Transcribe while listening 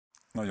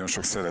Nagyon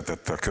sok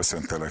szeretettel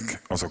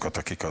köszöntelek azokat,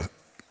 akik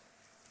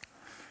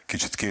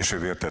kicsit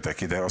később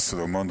értetek ide. Azt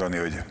tudom mondani,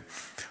 hogy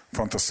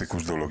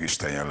fantasztikus dolog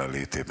Isten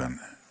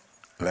jelenlétében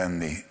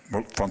lenni,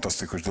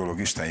 fantasztikus dolog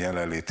Isten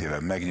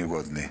jelenlétében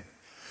megnyugodni.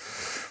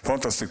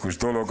 Fantasztikus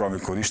dolog,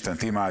 amikor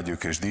Istent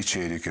imádjuk és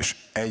dicsérjük, és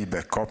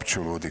egybe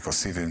kapcsolódik a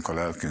szívünk, a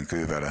lelkünk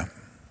ővele.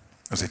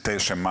 Ez egy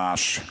teljesen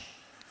más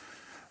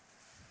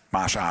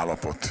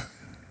állapot,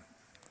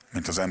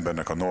 mint az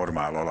embernek a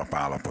normál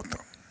alapállapota.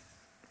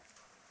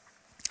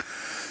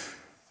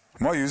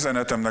 Mai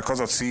üzenetemnek az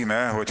a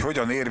címe, hogy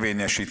hogyan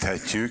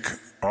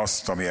érvényesíthetjük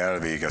azt, ami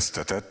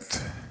elvégeztetett,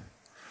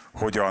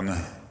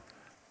 hogyan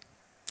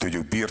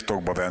tudjuk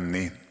birtokba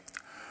venni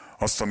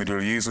azt,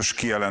 amiről Jézus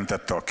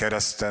kijelentette a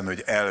kereszten,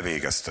 hogy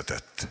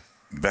elvégeztetett,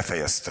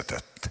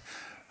 befejeztetett,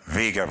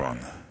 vége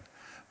van,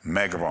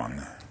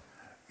 megvan,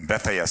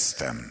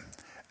 befejeztem,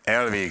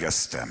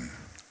 elvégeztem,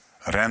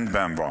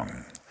 rendben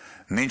van,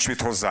 nincs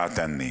mit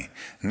hozzátenni,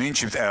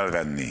 nincs mit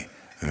elvenni,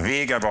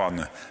 vége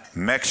van,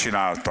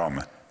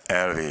 megcsináltam,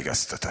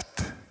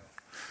 elvégeztetett.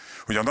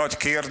 Ugye a nagy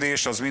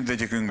kérdés az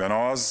mindegyikünkben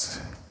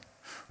az,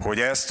 hogy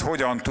ezt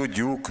hogyan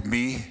tudjuk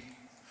mi,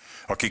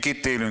 akik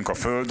itt élünk a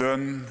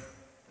Földön,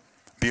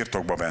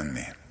 birtokba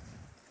venni.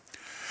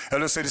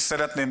 Először is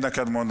szeretném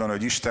neked mondani,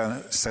 hogy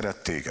Isten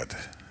szeret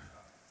téged.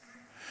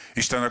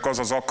 Istennek az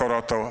az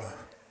akarata,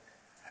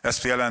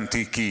 ezt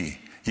jelenti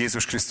ki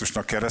Jézus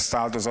Krisztusnak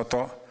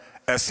keresztáldozata,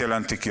 ezt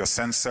jelenti ki a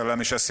Szent Szellem,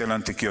 és ezt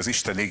jelenti ki az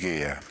Isten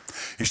igéje.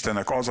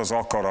 Istennek az az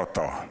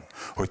akarata,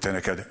 hogy te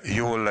neked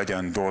jól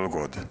legyen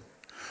dolgod.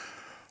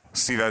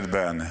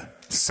 Szívedben,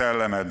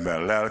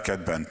 szellemedben,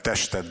 lelkedben,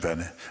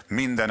 testedben,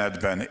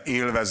 mindenedben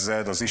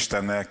élvezzed az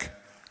Istennek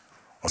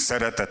a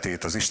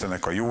szeretetét, az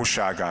Istennek a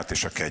jóságát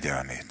és a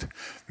kegyelmét.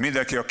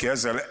 Mindenki, aki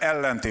ezzel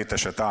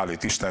ellentéteset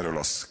állít Istenről,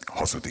 az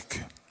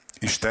hazudik.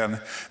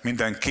 Isten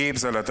minden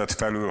képzeletet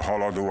felül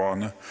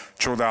haladóan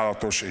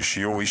csodálatos és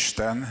jó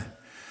Isten,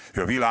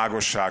 ő a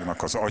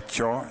világosságnak az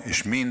atya,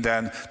 és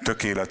minden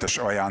tökéletes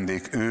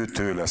ajándék ő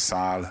tőle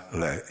száll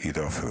le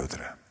ide a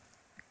földre.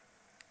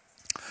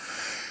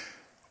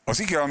 Az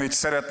ige, amit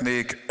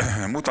szeretnék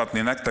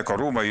mutatni nektek, a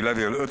Római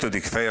levél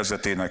 5.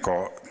 fejezetének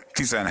a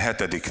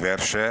 17.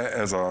 verse,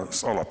 ez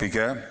az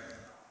alapige.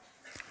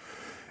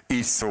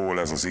 Így szól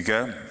ez az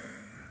ige.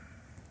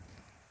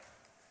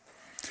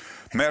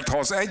 Mert ha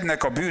az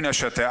egynek a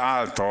bűnesete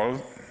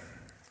által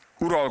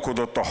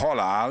uralkodott a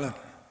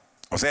halál,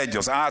 az egy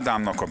az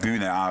Ádámnak a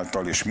bűne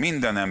által, és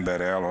minden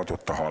emberre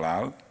elhatott a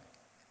halál,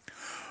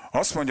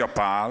 azt mondja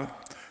Pál,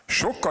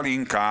 sokkal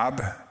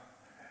inkább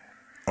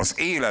az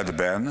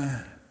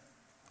életben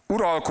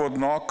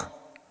uralkodnak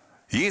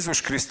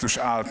Jézus Krisztus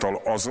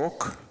által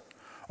azok,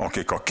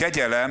 akik a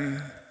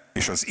kegyelem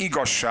és az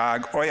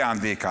igazság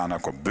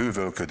ajándékának a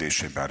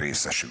bővölködésében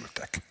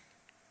részesültek.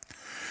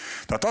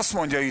 Tehát azt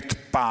mondja itt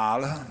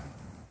Pál,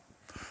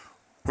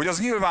 hogy az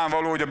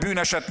nyilvánvaló, hogy a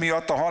bűneset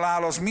miatt a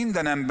halál az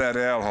minden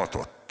emberre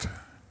elhatott.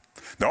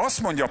 De azt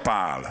mondja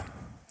Pál,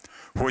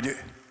 hogy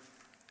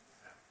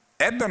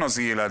ebben az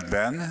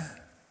életben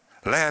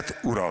lehet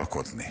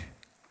uralkodni.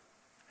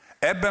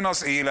 Ebben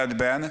az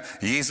életben,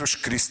 Jézus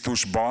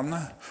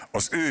Krisztusban,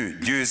 az ő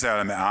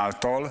győzelme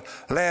által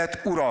lehet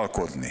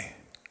uralkodni.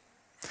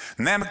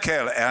 Nem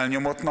kell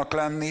elnyomottnak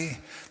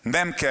lenni,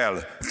 nem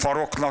kell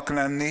faroknak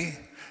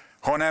lenni,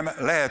 hanem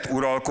lehet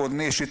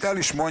uralkodni, és itt el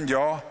is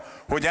mondja,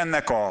 hogy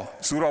ennek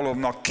az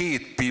uralomnak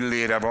 2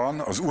 pillére van,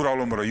 az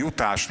uralomra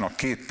jutásnak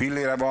 2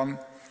 pillére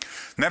van,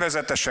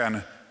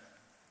 nevezetesen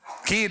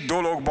 2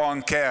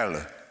 dologban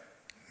kell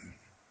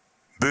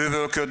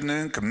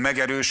bővölködnünk,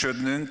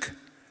 megerősödnünk,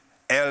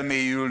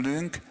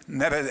 elmélyülnünk,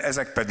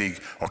 ezek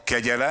pedig a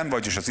kegyelem,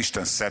 vagyis az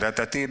Isten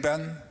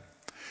szeretetében,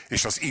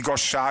 és az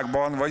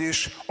igazságban,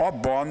 vagyis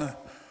abban,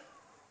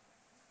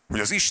 hogy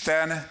az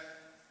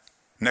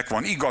Istennek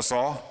van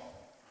igaza,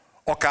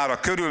 akár a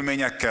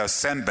körülményekkel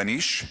szemben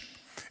is,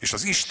 és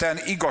az Isten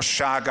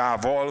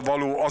igazságával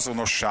való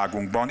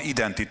azonosságunkban,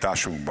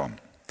 identitásunkban.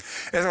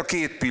 Ez a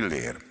 2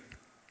 pillér.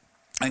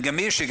 Engem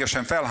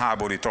mélységesen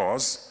felháborít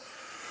az,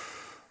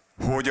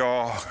 hogy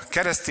a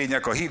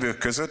keresztények a hívők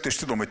között, és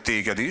tudom, hogy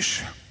téged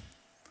is,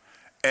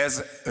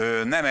 ez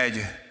nem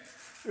egy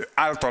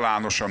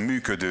általánosan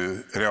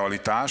működő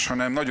realitás,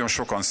 hanem nagyon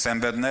sokan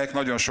szenvednek,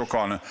 nagyon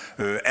sokan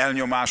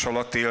elnyomás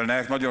alatt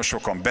élnek, nagyon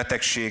sokan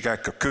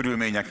betegségek, a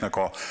körülményeknek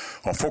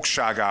a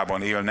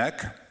fogságában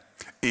élnek,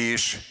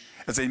 és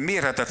ez egy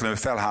mérhetetlenül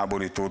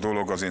felháborító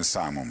dolog az én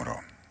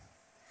számomra.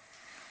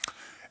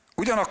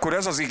 Ugyanakkor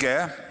ez az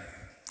ige,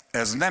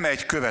 ez nem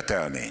egy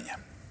követelmény.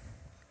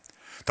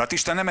 Tehát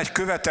Isten nem egy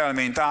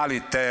követelményt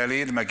állít te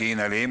eléd, meg én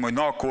elém, hogy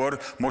na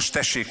akkor most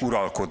tessék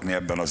uralkodni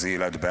ebben az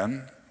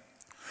életben,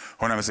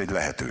 hanem ez egy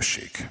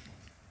lehetőség.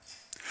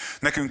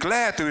 Nekünk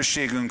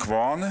lehetőségünk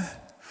van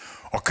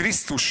a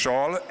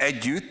Krisztussal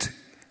együtt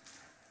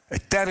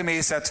egy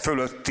természet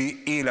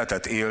fölötti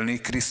életet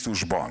élni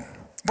Krisztusban.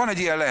 Van egy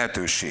ilyen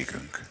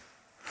lehetőségünk.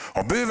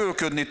 Ha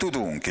bővölködni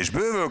tudunk, és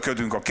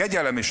bővölködünk a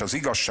kegyelem és az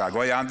igazság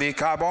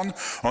ajándékában,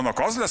 annak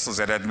az lesz az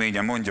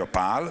eredménye, mondja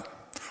Pál,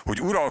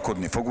 hogy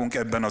uralkodni fogunk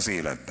ebben az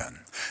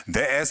életben.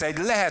 De ez egy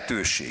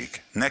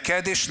lehetőség,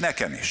 neked és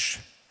nekem is.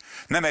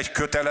 Nem egy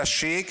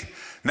kötelesség,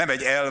 nem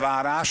egy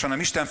elvárás, hanem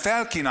Isten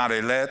felkínál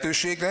egy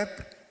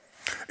lehetőséget,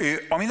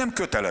 ami nem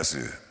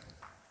kötelező.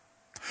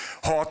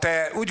 Ha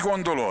te úgy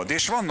gondolod,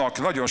 és vannak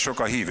nagyon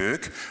sokan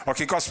hívők,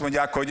 akik azt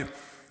mondják, hogy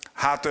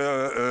hát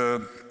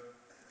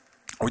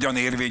hogyan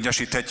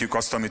érvényesíthetjük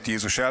azt, amit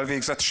Jézus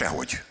elvégzett?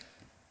 Sehogy.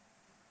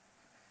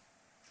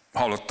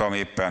 Hallottam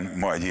éppen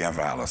ma egy ilyen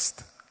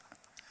választ.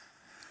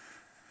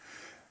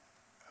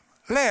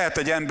 Lehet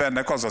egy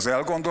embernek az az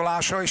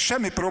elgondolása, és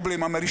semmi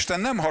probléma, mert Isten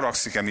nem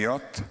haragszik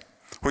emiatt,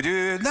 hogy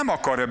ő nem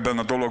akar ebben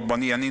a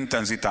dologban ilyen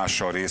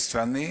intenzitással részt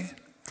venni,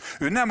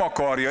 ő nem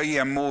akarja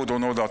ilyen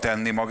módon oda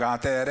tenni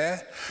magát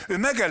erre, ő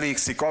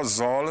megelégszik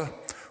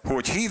azzal,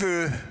 hogy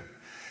hívő,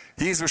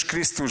 Jézus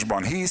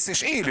Krisztusban hisz,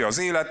 és éli az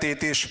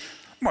életét, és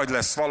majd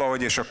lesz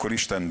valahogy, és akkor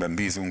Istenben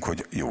bízunk,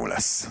 hogy jó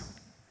lesz.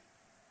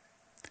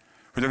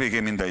 Hogy a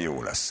végén minden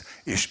jó lesz.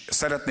 És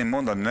szeretném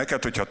mondani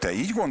neked, hogyha te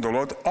így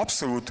gondolod,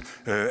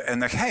 abszolút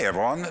ennek helye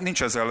van,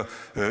 nincs ezzel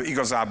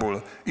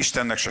igazából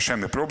Istennek se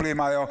semmi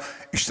problémája,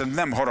 Isten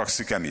nem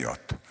haragszik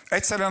emiatt.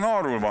 Egyszerűen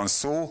arról van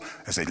szó,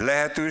 ez egy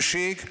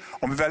lehetőség,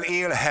 amivel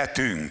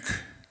élhetünk,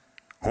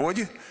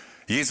 hogy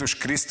Jézus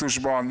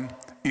Krisztusban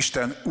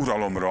Isten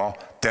uralomra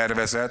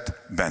tervezett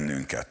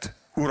bennünket.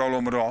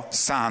 Uralomra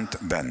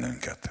szánt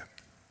bennünket.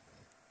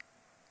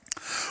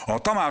 A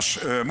Tamás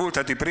múlt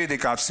heti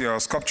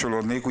prédikációhoz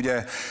kapcsolódnék,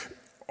 ugye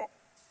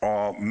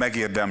a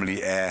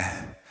megérdemli-e,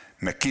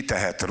 meg ki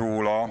tehet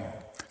róla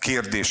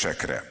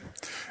kérdésekre.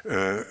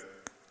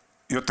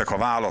 Jöttek a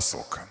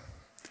válaszok.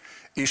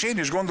 És én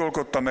is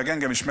gondolkodtam, meg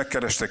engem is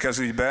megkerestek ez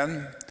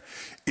ügyben,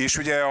 és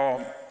ugye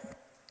a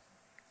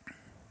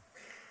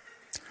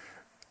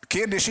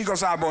kérdés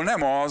igazából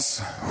nem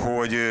az,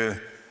 hogy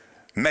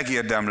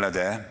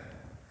megérdemled-e.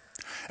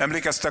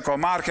 Emlékeztek, a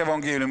Márk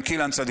evangélium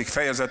 9.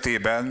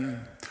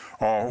 fejezetében,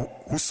 a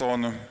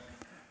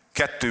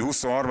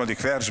 22-23.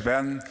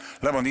 versben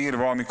le van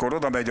írva, amikor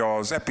oda megy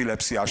az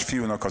epilepsziás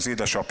fiúnak az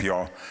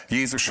édesapja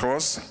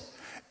Jézushoz,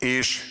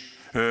 és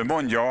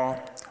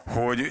mondja,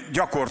 hogy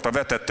gyakorta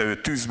vetette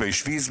őt tűzbe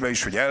és vízbe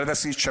is, hogy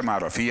elveszítse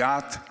már a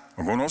fiát,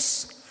 a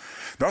gonosz.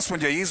 De azt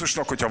mondja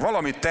Jézusnak, hogy ha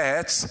valamit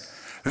tehetsz,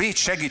 légy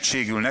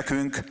segítségül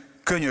nekünk,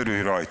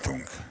 könyörülj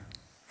rajtunk.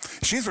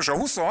 És Jézus a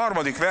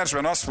 23.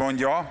 versben azt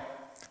mondja,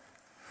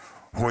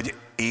 hogy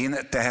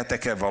én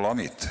tehetek-e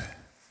valamit?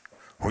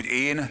 Hogy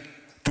én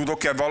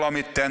tudok-e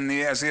valamit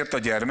tenni ezért a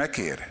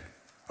gyermekért?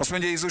 Azt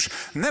mondja Jézus,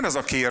 nem ez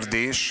a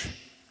kérdés,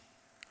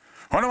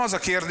 hanem az a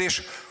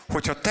kérdés,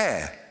 hogyha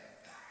te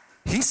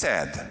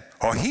hiszed,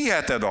 ha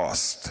hiheted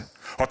azt,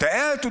 ha te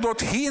el tudod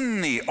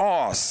hinni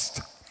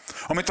azt,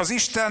 amit az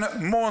Isten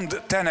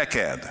mond te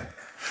neked,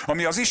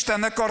 ami az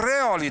Istennek a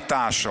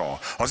realitása,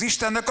 az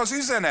Istennek az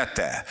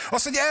üzenete,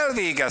 az, hogy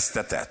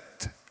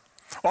elvégeztetett,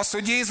 az,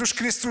 hogy Jézus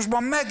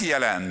Krisztusban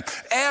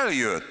megjelent,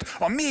 eljött,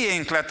 a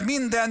miénk lett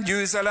minden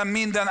győzelem,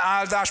 minden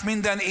áldás,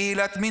 minden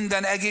élet,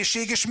 minden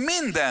egészség, és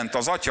mindent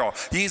az Atya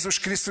Jézus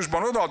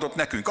Krisztusban odaadott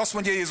nekünk. Azt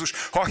mondja Jézus,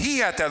 ha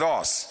hiheted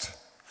azt,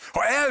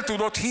 ha el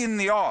tudod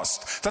hinni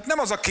azt. Tehát nem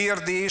az a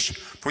kérdés,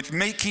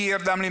 hogy ki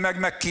érdemli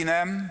meg ki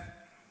nem.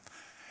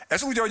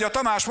 Ez úgy, ahogy a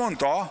Tamás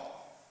mondta,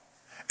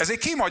 ez egy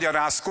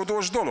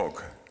kimagyarázkodós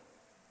dolog.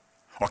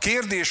 A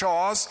kérdés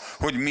az,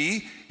 hogy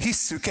mi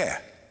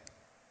hisszük-e.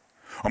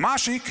 A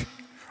másik,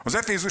 az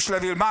Efézus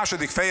levél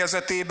 2.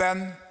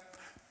 fejezetében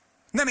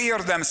nem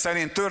érdem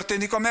szerint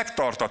történik a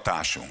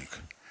megtartatásunk.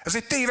 Ez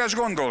egy téves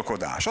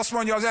gondolkodás. Azt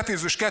mondja az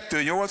Efézus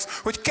 2.8,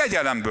 hogy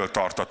kegyelemből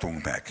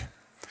tartatunk meg.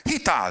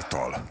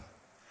 Hitáltal.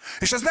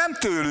 És ez nem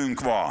tőlünk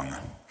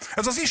van.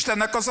 Ez az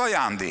Istennek az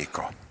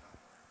ajándéka.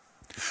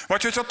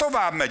 Vagy hogyha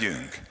tovább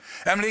megyünk.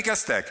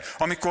 Emlékeztek,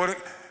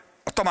 amikor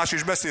a Tamás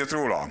is beszélt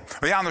róla,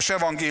 a János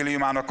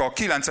evangéliumának a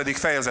 9.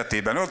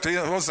 fejezetében ott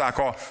hozzák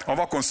a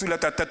vakon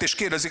születettet, és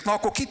kérdezik, na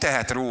akkor ki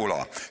tehet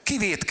róla? Ki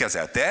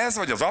vétkezett? Ez,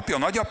 vagy az apja,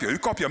 nagyapja,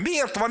 ükapja?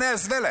 Miért van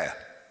ez vele?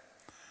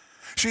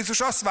 És Jézus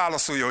azt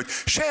válaszolja, hogy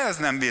se ez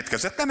nem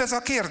vétkezett, nem ez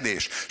a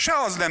kérdés, se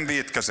az nem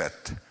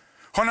vétkezett,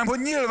 hanem hogy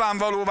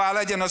nyilvánvalóvá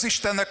legyen az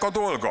Istennek a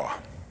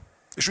dolga.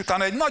 És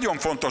utána egy nagyon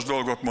fontos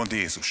dolgot mond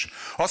Jézus.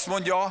 Azt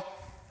mondja,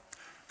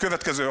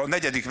 következő, a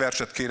 4.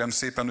 verset kérem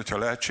szépen, hogyha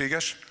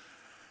lehetséges.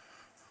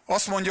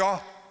 Azt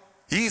mondja,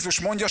 Jézus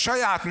mondja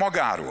saját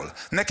magáról,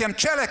 nekem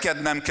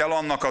cselekednem kell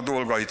annak a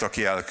dolgait,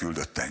 aki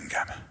elküldött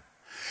engem.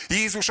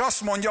 Jézus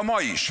azt mondja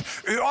ma is,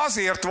 ő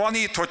azért van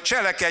itt, hogy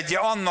cselekedje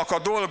annak a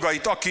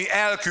dolgait, aki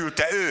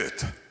elküldte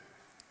őt.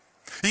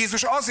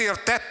 Jézus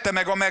azért tette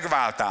meg a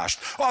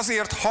megváltást,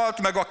 azért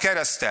halt meg a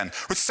kereszten,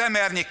 hogy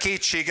szemernyi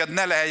kétséged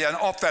ne leheljen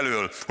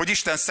afelől, hogy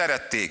Isten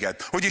szeret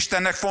téged, hogy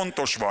Istennek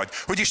fontos vagy,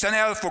 hogy Isten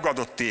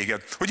elfogadott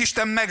téged, hogy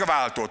Isten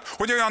megváltott,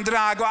 hogy olyan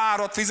drága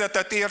árat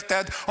fizetett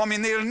érted,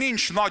 aminél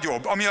nincs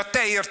nagyobb, ami a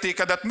te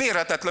értékedet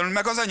mérhetetlenül,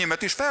 meg az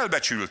enyémet is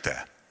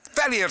felbecsülte,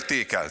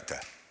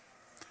 felértékelte.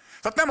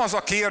 Tehát nem az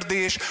a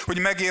kérdés, hogy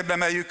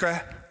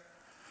megérdemeljük-e,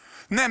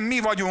 nem mi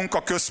vagyunk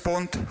a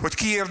központ, hogy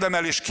ki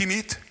érdemel és ki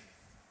mit,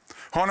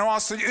 hanem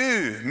az, hogy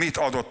ő mit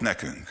adott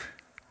nekünk.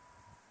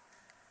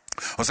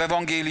 Az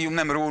evangélium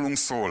nem rólunk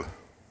szól.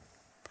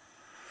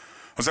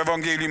 Az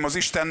evangélium az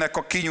Istennek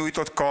a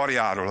kinyújtott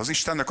karjáról, az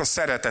Istennek a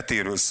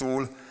szeretetéről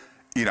szól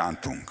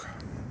irántunk.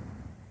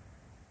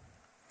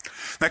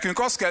 Nekünk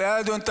azt kell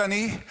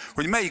eldönteni,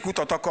 hogy melyik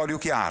utat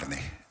akarjuk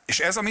járni. És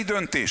ez a mi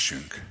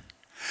döntésünk.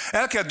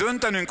 El kell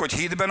döntenünk, hogy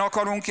hitben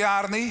akarunk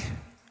járni,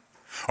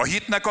 a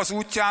hitnek az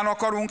útján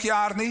akarunk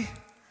járni,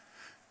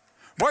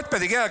 vagy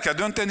pedig el kell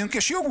döntenünk,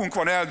 és jogunk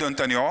van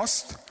eldönteni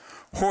azt,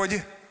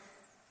 hogy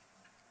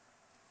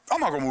a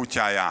magam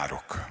útján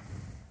járok.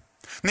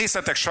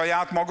 Nézhetek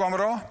saját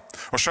magamra,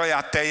 a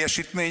saját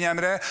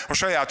teljesítményemre, a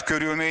saját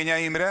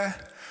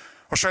körülményeimre,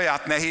 a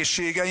saját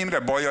nehézségeimre,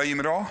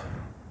 bajaimra,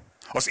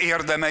 az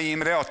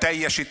érdemeimre, a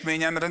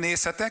teljesítményemre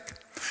nézhetek,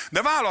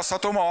 de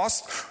választhatom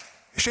azt,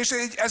 és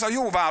ez a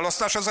jó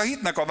választás, ez a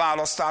hitnek a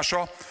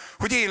választása,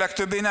 hogy élek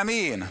többé nem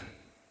én,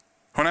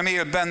 hanem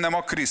él bennem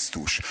a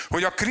Krisztus.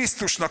 Hogy a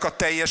Krisztusnak a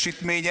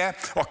teljesítménye,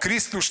 a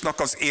Krisztusnak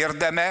az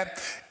érdeme,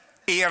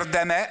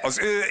 az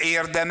ő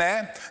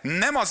érdeme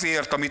nem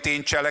azért, amit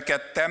én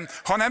cselekedtem,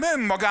 hanem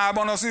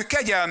önmagában az ő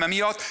kegyelme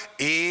miatt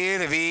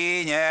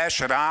érvényes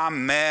rám,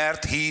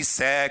 mert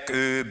hiszek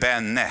ő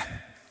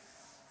benne.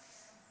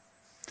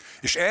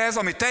 És ez,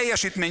 ami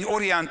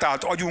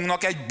teljesítményorientált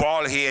agyunknak egy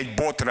balhé, egy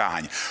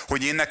botrány.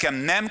 Hogy én nekem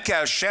nem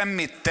kell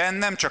semmit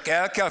tennem, csak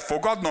el kell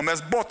fogadnom,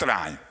 ez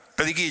botrány.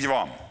 Pedig így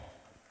van.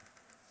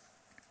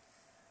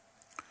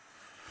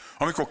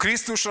 Amikor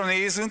Krisztusra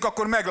nézünk,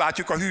 akkor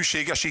meglátjuk a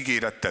hűséges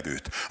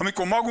ígérettevőt.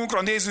 Amikor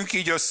magunkra nézünk,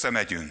 így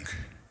összemegyünk.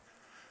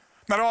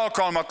 Mert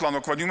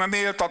alkalmatlanok vagyunk, mert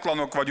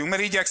méltatlanok vagyunk,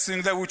 mert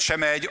igyekszünk, de úgysem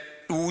megy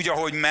úgy,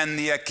 ahogy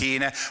mennie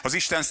kéne. Az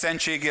Isten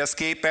szentségéhez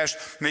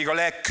képest még a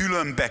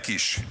legkülönbek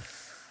is.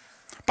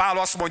 Pál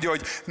azt mondja,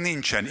 hogy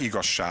nincsen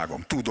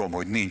igazságom. Tudom,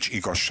 hogy nincs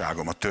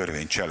igazságom a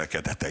törvény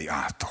cselekedetei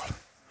által.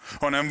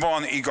 Hanem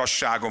van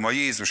igazságom a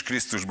Jézus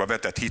Krisztusba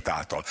vetett hit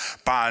által.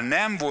 Pál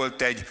nem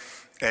volt egy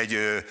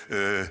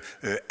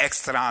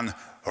extrán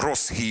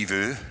rossz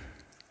hívő,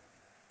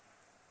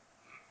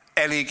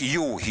 elég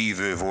jó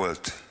hívő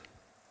volt.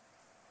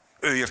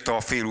 Ő írta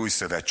a fél új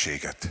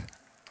szövetséget.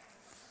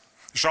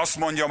 És azt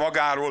mondja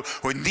magáról,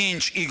 hogy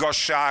nincs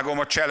igazságom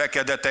a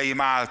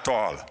cselekedeteim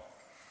által,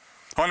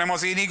 hanem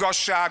az én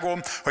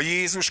igazságom a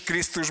Jézus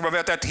Krisztusba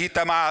vetett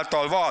hitem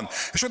által van.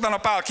 És utána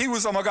Pál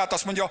kihúzza magát,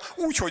 azt mondja,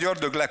 úgy, hogy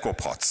ördög,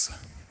 lekophatsz.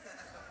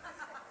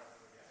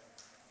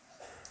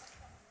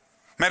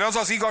 Mert az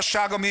az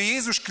igazság, ami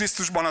Jézus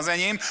Krisztusban az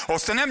enyém,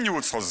 ahhoz te nem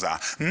nyúlsz hozzá.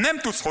 Nem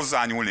tudsz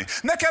hozzányúlni.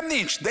 Nekem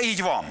nincs, de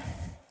így van.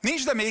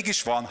 Nincs, de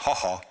mégis van.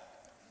 Haha.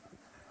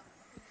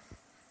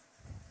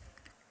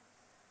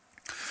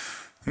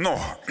 No,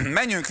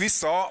 menjünk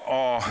vissza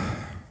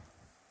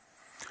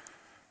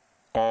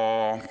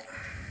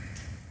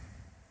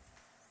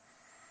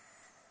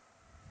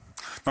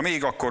Na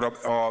még akkor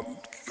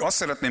azt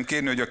szeretném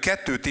kérni, hogy a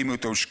 2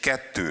 Timóteus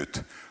 2-t,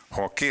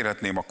 ha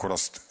kérhetném, akkor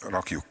azt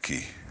rakjuk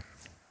ki.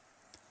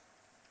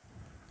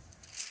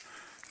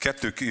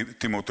 2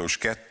 Timóteus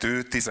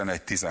 2,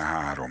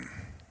 11-13.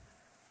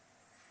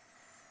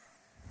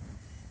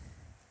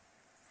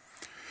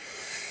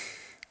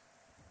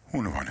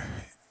 Hol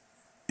van?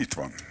 Itt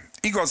van.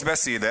 Igaz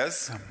beszéd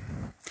ez,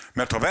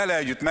 mert ha vele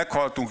együtt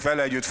meghaltunk,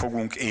 vele együtt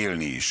fogunk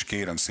élni is.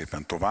 Kérem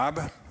szépen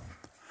tovább.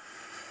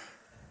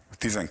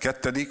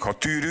 12. Ha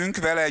tűrünk,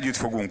 vele együtt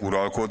fogunk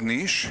uralkodni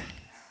is.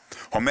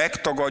 Ha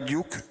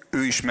megtagadjuk,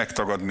 ő is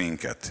megtagad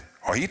minket.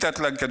 Ha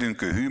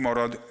hitetlenkedünk, ő hű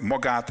marad,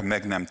 magát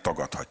meg nem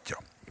tagadhatja.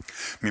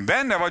 Mi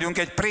benne vagyunk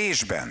egy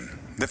présben,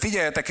 de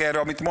figyeljetek erre,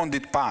 amit mond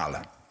itt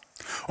Pál.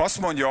 Azt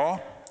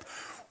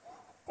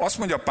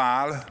mondja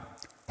Pál,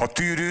 ha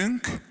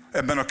tűrünk,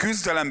 ebben a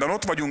küzdelemben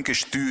ott vagyunk,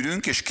 és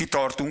tűrünk, és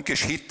kitartunk,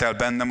 és hittel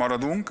benne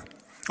maradunk,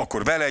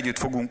 akkor vele együtt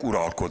fogunk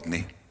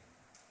uralkodni.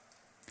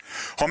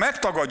 Ha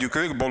megtagadjuk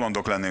őt,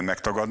 bolondok lennénk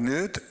megtagadni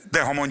őt,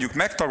 de ha mondjuk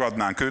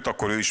megtagadnánk őt,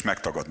 akkor ő is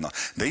megtagadna.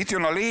 De itt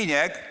jön a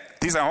lényeg,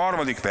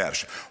 13.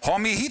 vers. Ha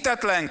mi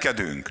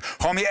hitetlenkedünk,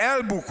 ha mi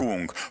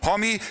elbukunk, ha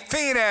mi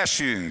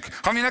félreesünk,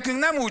 ha mi nekünk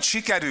nem úgy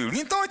sikerül,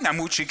 mint ahogy nem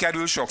úgy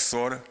sikerül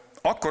sokszor,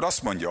 akkor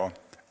azt mondja,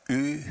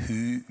 ő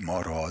hű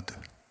marad.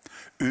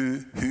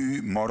 Ő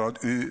hű marad,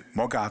 ő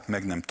magát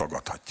meg nem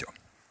tagadhatja.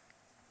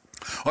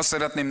 Azt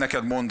szeretném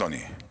neked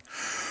mondani,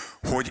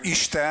 hogy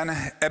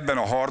Isten ebben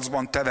a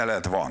harcban te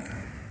veled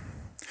van.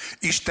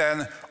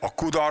 Isten a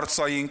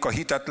kudarcaink, a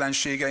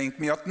hitetlenségeink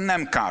miatt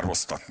nem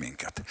kárhoztat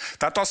minket.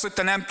 Tehát az, hogy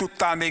te nem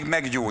tudtál még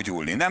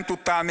meggyógyulni, nem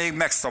tudtál még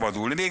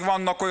megszabadulni. Még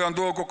vannak olyan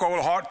dolgok,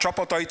 ahol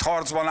csapatait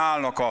harcban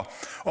állnak,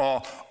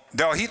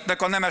 de a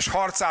hitnek a nemes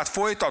harcát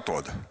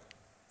folytatod.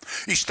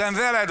 Isten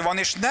veled van,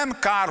 és nem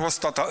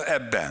kárhoztat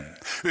ebben.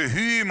 Ő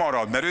hű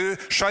marad, mert ő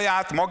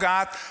saját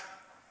magát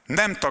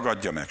nem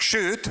tagadja meg.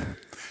 Sőt,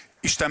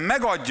 Isten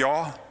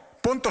megadja,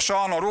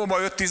 pontosan a Róma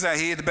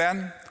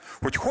 5.17-ben,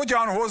 hogy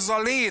hogyan hozza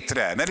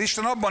létre. Mert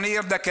Isten abban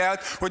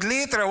érdekelt, hogy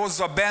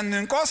létrehozza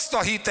bennünk azt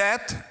a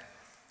hitet,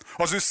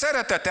 az ő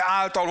szeretete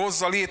által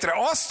hozza létre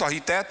azt a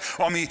hitet,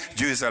 ami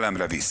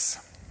győzelemre visz.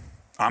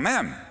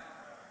 Amen?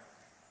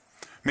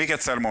 Még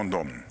egyszer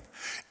mondom.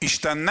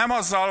 Isten nem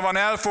azzal van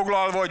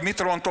elfoglalva, hogy mit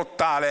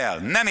rontottál el.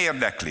 Nem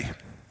érdekli.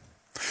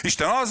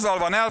 Isten azzal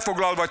van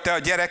elfoglalva, hogy te a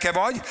gyereke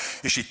vagy,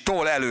 és így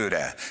tol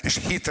előre, és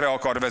hitre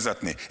akar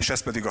vezetni, és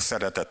ezt pedig a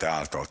szeretete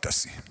által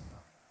teszi.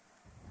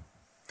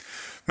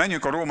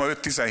 Menjünk a Róma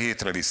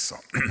 5.17-re vissza.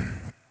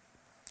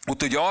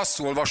 Ott ugye azt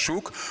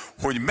olvassuk,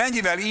 hogy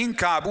mennyivel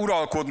inkább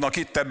uralkodnak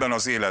itt ebben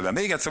az életben.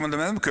 Még egyszer mondom,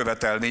 nem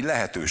követelmény,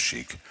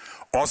 lehetőség.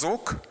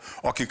 Azok,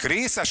 akik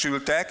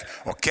részesültek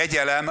a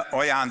kegyelem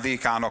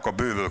ajándékának a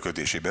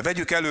bővölködésébe.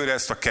 Vegyük előre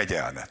ezt a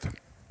kegyelmet.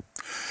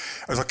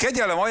 Ez a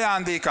kegyelem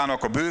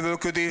ajándékának a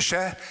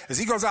bővölködése, ez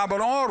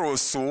igazából arról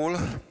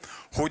szól,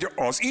 hogy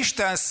az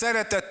Isten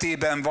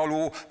szeretetében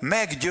való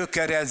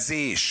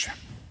meggyökerezés.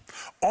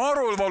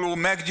 Arról való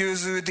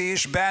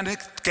meggyőződésben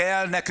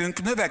kell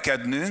nekünk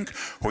növekednünk,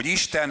 hogy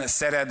Isten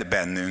szeret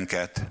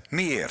bennünket.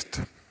 Miért?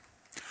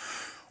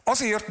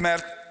 Azért,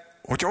 mert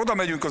hogyha oda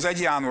megyünk az 1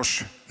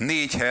 János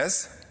 4-hez,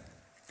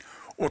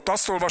 ott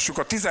azt olvassuk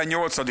a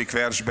 18.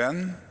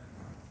 versben,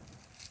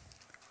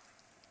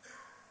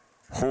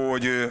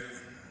 hogy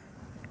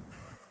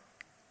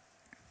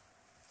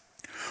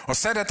a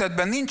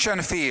szeretetben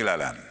nincsen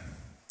félelem,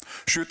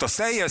 sőt a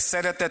teljes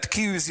szeretet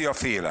kiűzi a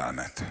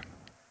félelmet.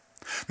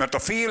 Mert a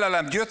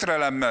félelem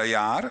gyötrelemmel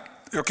jár,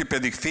 aki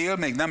pedig fél,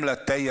 még nem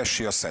lett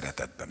teljessé a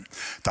szeretetben.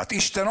 Tehát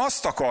Isten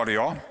azt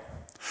akarja,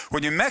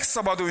 hogy mi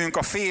megszabaduljunk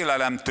a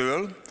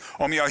félelemtől,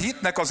 ami a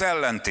hitnek az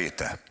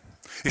ellentéte.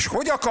 És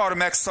hogy akar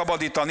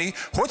megszabadítani,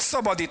 hogy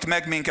szabadít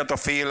meg minket a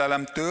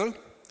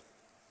félelemtől?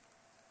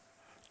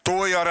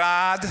 Tolja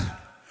rád,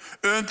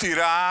 önti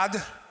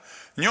rád,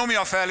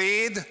 nyomja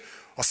feléd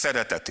a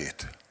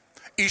szeretetét.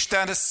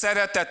 Isten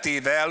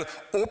szeretetével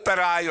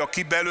operálja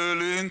ki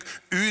belőlünk,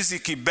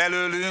 űzi ki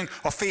belőlünk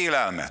a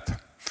félelmet.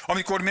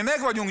 Amikor mi meg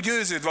vagyunk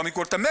győződve,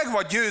 amikor te meg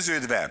vagy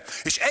győződve,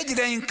 és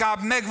egyre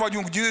inkább meg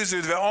vagyunk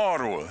győződve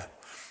arról,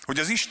 hogy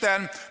az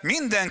Isten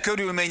minden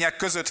körülmények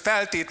között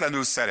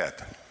feltétlenül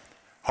szeret.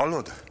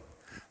 Hallod?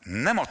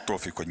 Nem attól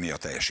függ, hogy mi a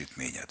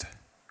teljesítményed.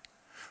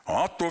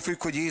 Ha attól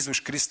függ, hogy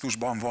Jézus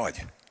Krisztusban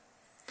vagy.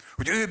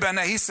 Hogy ő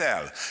benne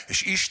hiszel,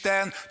 és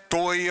Isten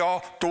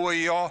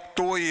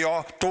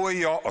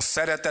tolja a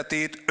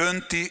szeretetét,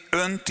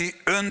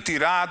 önti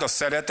rád a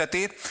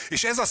szeretetét,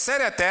 és ez a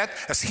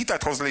szeretet, ez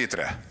hitet hoz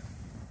létre.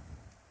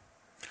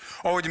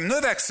 Ahogy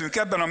növekszünk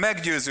ebben a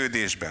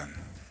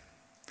meggyőződésben.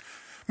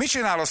 Mit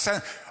csinál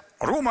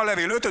a Róma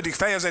levél 5.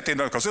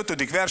 fejezetének az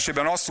 5.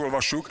 versében azt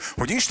olvassuk,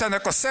 hogy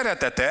Istennek a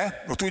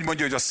szeretete, ott úgy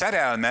mondja, hogy a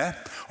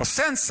szerelme, a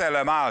Szent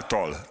Szellem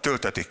által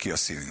töltetik ki a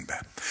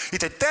szívünkbe.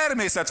 Itt egy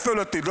természet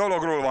fölötti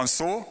dologról van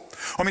szó,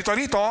 amit a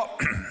Rita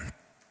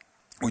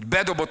úgy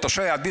bedobott a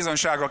saját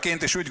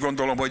bizonyságaként, és úgy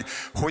gondolom,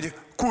 hogy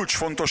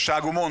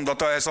kulcsfontosságú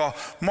mondata ez a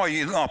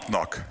mai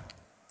napnak.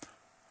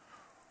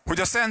 Hogy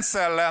a Szent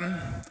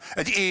Szellem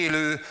egy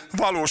élő,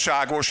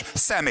 valóságos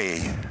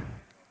személy.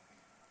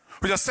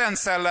 Hogy a Szent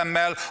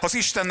Szellemmel az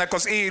Istennek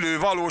az élő,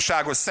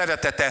 valóságos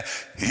szeretete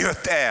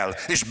jött el,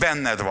 és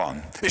benned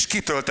van, és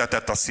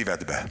kitöltetett a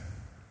szívedbe.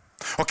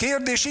 A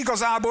kérdés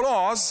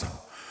igazából az,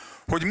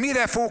 hogy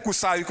mire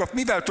fókuszáljuk,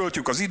 mivel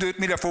töltjük az időt,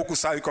 mire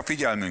fókuszáljuk a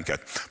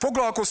figyelmünket.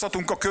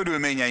 Foglalkozhatunk a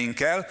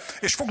körülményeinkkel,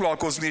 és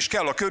foglalkozni is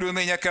kell a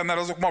körülményekkel, mert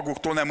azok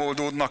maguktól nem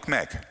oldódnak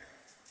meg.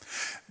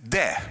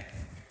 De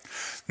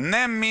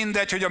nem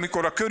mindegy, hogy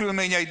amikor a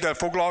körülményeiddel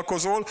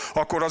foglalkozol,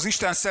 akkor az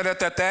Isten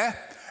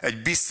szeretete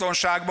egy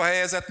biztonságba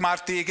helyezett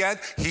már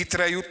téged,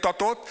 hitre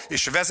juttatott,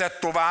 és vezet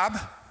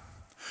tovább,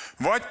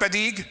 vagy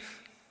pedig,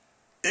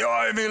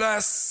 jaj, mi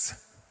lesz?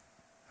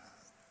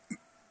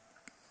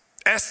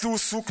 Ezt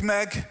ússzuk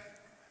meg,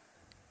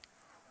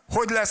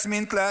 hogy lesz,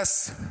 mint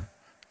lesz?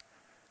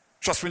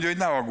 És azt mondja, hogy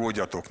ne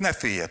aggódjatok, ne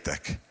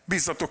féljetek,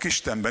 bízzatok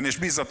Istenben, és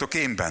bízzatok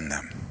én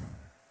bennem.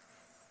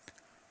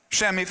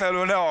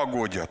 Semmifelől ne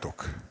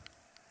aggódjatok.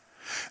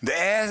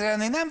 De erre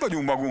nem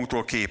vagyunk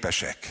magunktól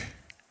képesek.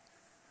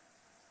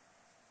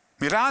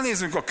 Mi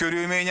ránézünk a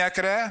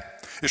körülményekre,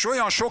 és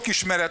olyan sok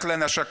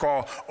ismeretlenesek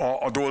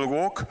a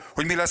dolgok,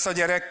 hogy mi lesz a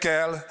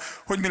gyerekkel,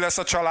 hogy mi lesz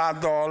a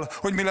családdal,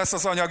 hogy mi lesz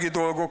az anyagi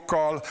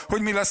dolgokkal,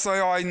 hogy mi lesz a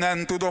jaj,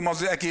 nem tudom,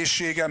 az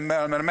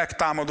egészségemmel, mert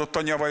megtámadott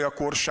a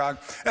nyavajakorság.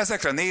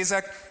 Ezekre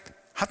nézek,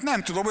 hát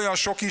nem tudom, olyan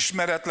sok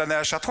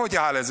ismeretlenes, hát hogy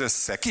áll ez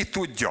össze? Ki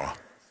tudja?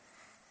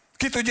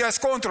 Ki tudja ezt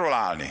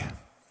kontrollálni?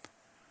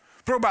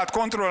 Próbáld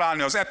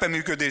kontrollálni az epe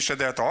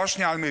működésedet, a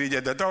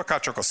hasnyálmirigyedet, de akár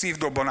csak a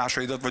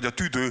szívdobbanásaidat, vagy a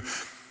tüdő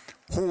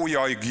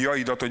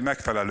hólyaidat, hogy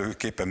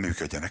megfelelőképpen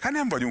működjenek. Hát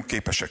nem vagyunk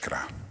képesek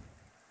rá.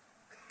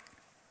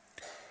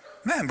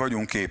 Nem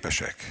vagyunk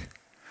képesek.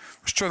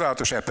 Most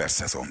csodálatos eper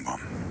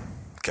szezonban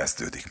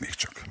kezdődik még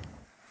csak.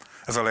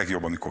 Ez a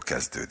legjobb, amikor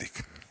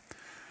kezdődik.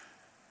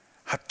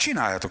 Hát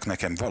csináljatok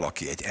nekem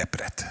valaki egy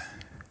epret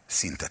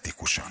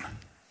szintetikusan.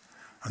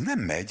 Az nem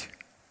megy.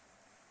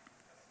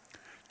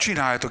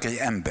 Csináljatok egy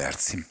embert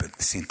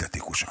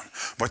szintetikusan.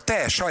 Vagy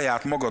te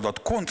saját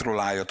magadat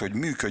kontrolljad, hogy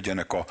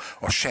működjenek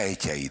a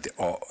sejtjeid,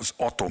 az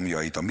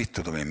atomjaid, a mit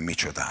tudom én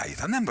micsodáid.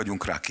 Hát nem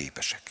vagyunk rá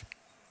képesek.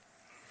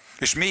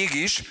 És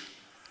mégis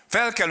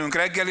felkelünk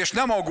reggel, és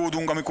nem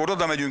aggódunk, amikor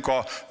oda megyünk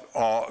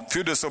a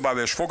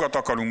fürdőszobába és fogat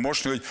akarunk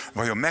mosni, hogy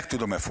vajon meg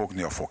tudom-e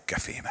fogni a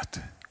fogkefémet?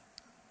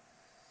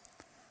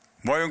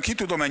 Vajon ki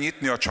tudom-e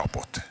nyitni a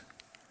csapot?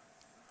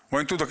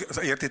 Vajon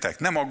értitek?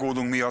 Nem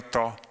aggódunk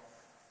miatta,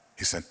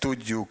 hiszen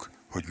tudjuk,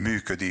 hogy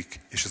működik,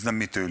 és ez nem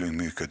mi tőlünk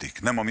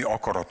működik, nem a mi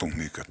akaratunk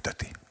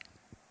működteti.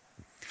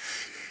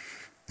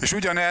 És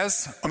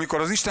ugyanez,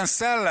 amikor az Isten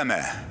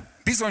szelleme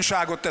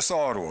bizonyságot tesz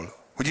arról,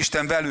 hogy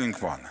Isten velünk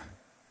van,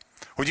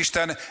 hogy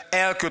Isten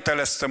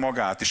elkötelezte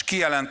magát, és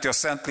kijelenti a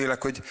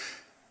Szentlélek, hogy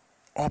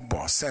abba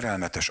a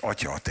szerelmetes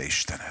Atya a te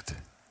Istened.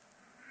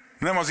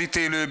 Nem az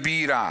ítélő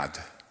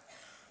bírád,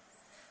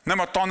 nem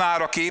a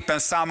tanár, aki éppen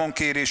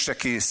számonkérésre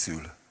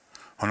készül,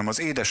 hanem az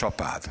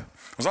édesapád.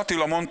 Az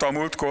Attila mondta a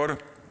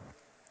múltkor,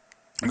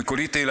 amikor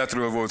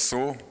ítéletről volt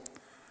szó,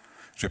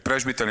 és egy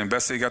presbiterén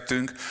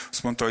beszélgettünk,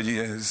 azt mondta, hogy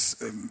ez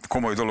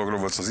komoly dologról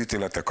volt az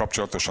ítélettel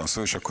kapcsolatosan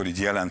szó, és akkor így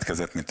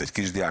jelentkezett, mint egy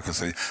kisdiákhoz,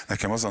 hogy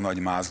nekem az a nagy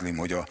mázlim,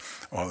 hogy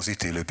az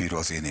ítélőbíró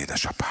az én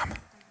édesapám.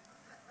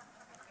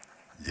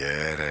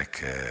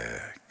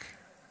 Gyerekek!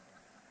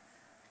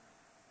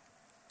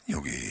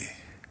 Nyugi!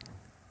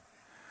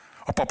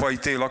 A papa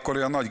ítél, akkor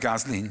olyan nagy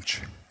gáz nincs.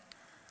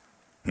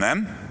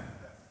 Nem?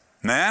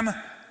 Nem?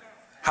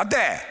 Hát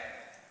de!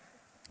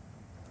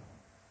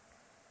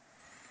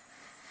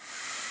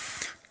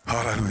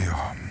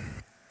 Halleluja!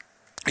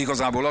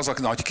 Igazából az a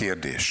nagy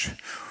kérdés.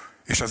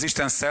 És az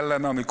Isten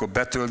szelleme, amikor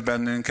betölt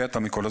bennünket,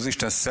 amikor az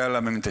Isten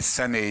szelleme, mint egy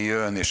személy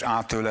jön, és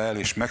átölel,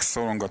 és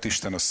megszorongat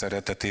Isten a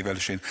szeretetével,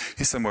 és én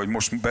hiszem, hogy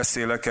most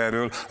beszélek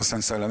erről, a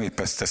Szent Szellem épp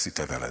ezt teszi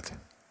te veled.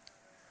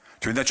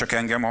 Úgyhogy ne csak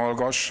engem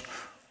hallgass,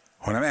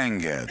 hanem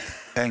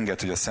engedd,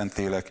 hogy a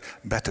Szentlélek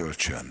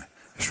betöltsön.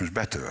 És most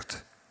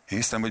betölt. Én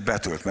hiszem, hogy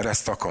betölt, mert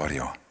ezt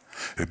akarja.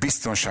 Ő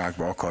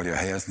biztonságba akarja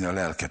helyezni a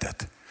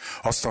lelkedet.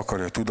 Azt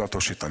akarja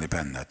tudatosítani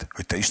benned,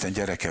 hogy te Isten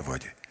gyereke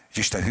vagy, hogy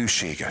Isten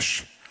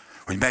hűséges,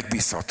 hogy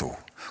megbízható,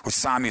 hogy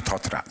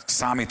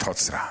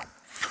számíthatsz rá,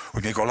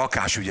 hogy még a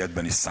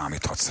lakásügyedben is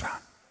számíthatsz rá.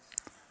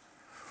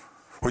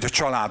 Hogy a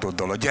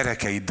családoddal, a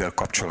gyerekeiddel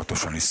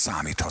kapcsolatosan is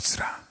számíthatsz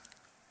rá.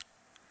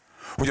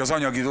 Hogy az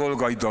anyagi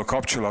dolgaiddal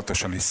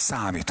kapcsolatosan is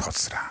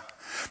számíthatsz rá,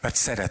 mert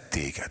szeret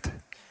téged.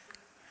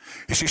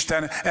 És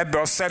Isten ebbe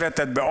a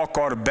szeretetbe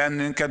akar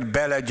bennünket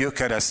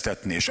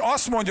belegyökeresztetni. És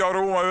azt mondja a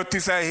Róma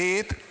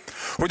 5.17,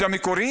 hogy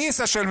amikor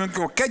részesülünk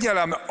a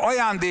kegyelem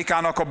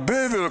ajándékának a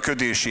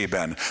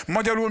bővölködésében,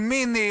 magyarul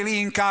minél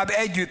inkább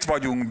együtt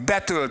vagyunk,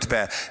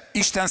 betöltve,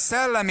 Isten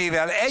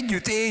szellemével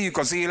együtt éljük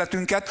az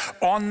életünket,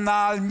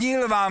 annál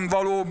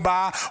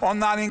nyilvánvalóbbá,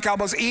 annál inkább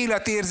az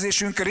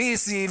életérzésünk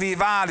részévé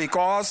válik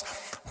az,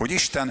 hogy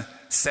Isten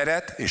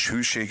szeret és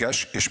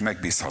hűséges és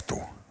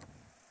megbízható.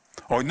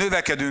 Ahogy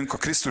növekedünk a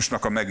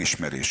Krisztusnak a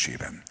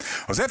megismerésében.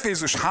 Az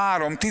Efézus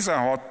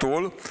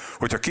 3.16-tól,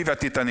 hogyha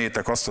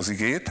kivetítenétek azt az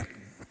igét,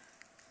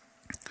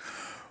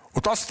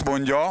 ott azt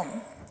mondja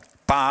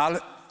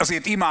Pál,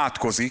 azért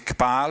imádkozik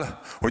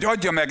Pál, hogy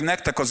adja meg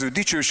nektek az ő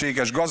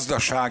dicsőséges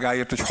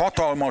gazdaságáért, hogy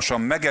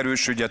hatalmasan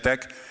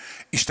megerősödjetek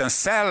Isten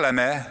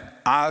szelleme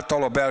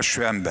által a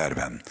belső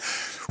emberben.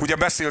 Ugye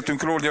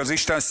beszéltünk róla, hogy az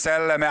Isten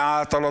szelleme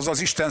által, az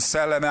Isten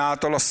szelleme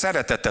által a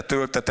szeretetet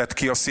töltetett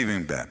ki a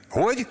szívünkbe.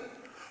 Hogy?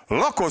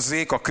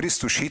 Lakozzék a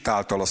Krisztus hit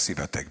által a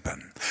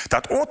szívetekben.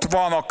 Tehát ott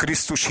van a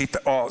Krisztus hit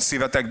a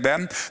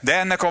szívetekben, de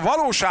ennek a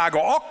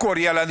valósága akkor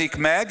jelenik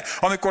meg,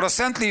 amikor a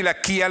Szentlélek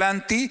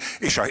kijelenti,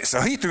 és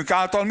a hitünk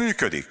által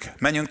működik.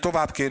 Menjünk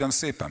tovább, kérem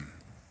szépen.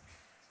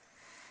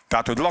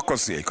 Tehát, hogy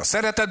lakozzék a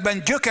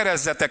szeretetben,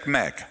 gyökerezzetek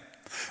meg.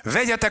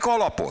 Vegyetek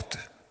alapot,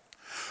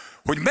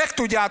 hogy meg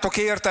tudjátok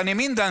érteni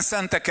minden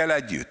szentekkel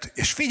együtt.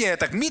 És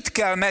figyeljetek, mit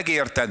kell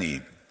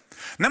megérteni.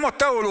 Nem a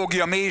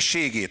teológia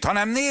mélységét,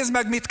 hanem nézd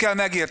meg, mit kell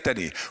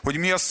megérteni. Hogy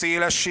mi a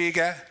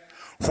szélessége,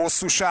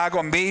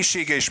 hosszúsága,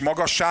 mélysége és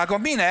magassága.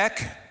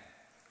 Minek?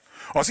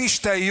 Az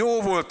Isten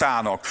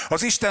jóvoltának,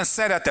 az Isten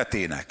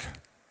szeretetének.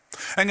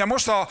 Engem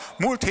most a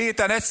múlt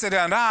héten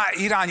egyszerűen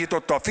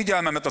ráirányította a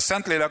figyelmemet a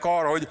Szentlélek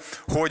arra,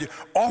 hogy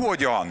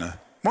ahogyan,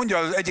 mondja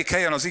az egyik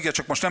helyen az ige,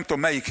 csak most nem tudom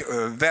melyik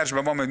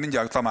versben van, majd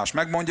mindjárt Tamás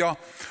megmondja,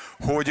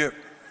 hogy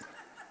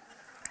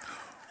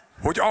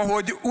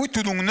ahogy úgy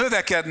tudunk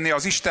növekedni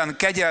az Isten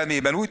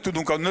kegyelmében, úgy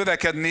tudunk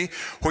növekedni,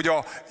 hogy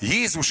a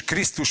Jézus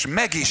Krisztus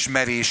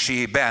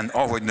megismerésében,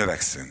 ahogy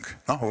növekszünk.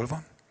 Na, hol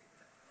van?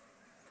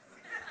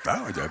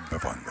 Dehogy ebben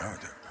van, dehogy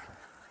ebben.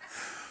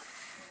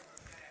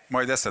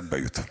 Majd eszedbe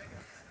jut.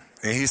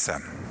 Én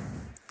hiszem.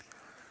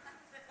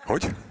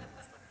 Hogy?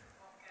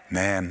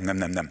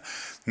 Nem.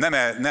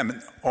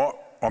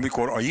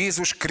 Amikor a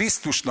Jézus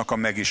Krisztusnak a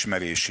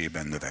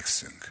megismerésében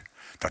növekszünk.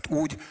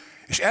 Tehát úgy,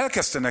 és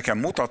elkezdte nekem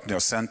mutatni a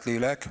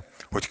Szentlélek,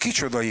 hogy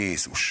kicsoda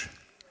Jézus.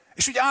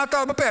 És úgy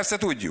általában persze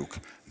tudjuk,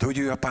 de hogy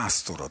ő a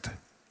pásztorod.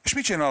 És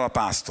mit csinál a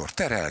pásztor?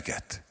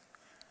 Terelget.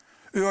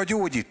 Ő a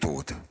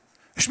gyógyítód.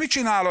 És mit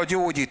csinál a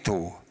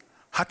gyógyító?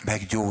 Hát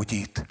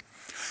meggyógyít.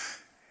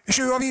 És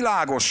ő a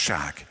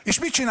világosság. És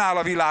mit csinál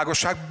a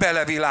világosság?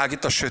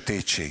 Belevilágít a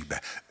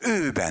sötétségbe.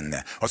 Ő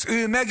benne. Az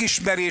ő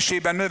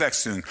megismerésében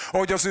növekszünk.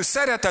 Ahogy az ő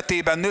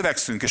szeretetében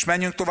növekszünk. És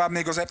menjünk tovább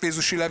még az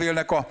Efézusi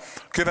levélnek a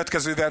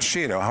következő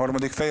versére, a 3.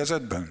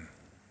 fejezetben.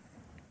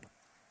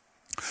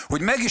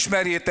 Hogy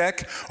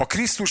megismerjétek a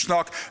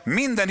Krisztusnak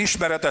minden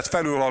ismeretet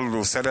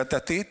felülhaló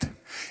szeretetét,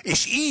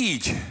 és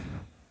így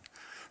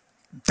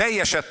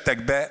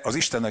teljesedtek be az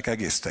Istennek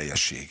egész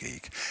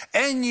teljességéig.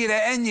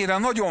 Ennyire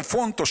nagyon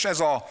fontos ez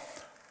a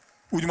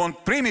úgymond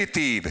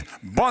primitív,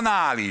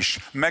 banális,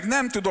 meg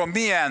nem tudom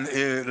milyen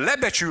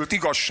lebecsült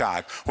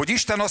igazság, hogy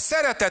Isten a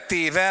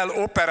szeretetével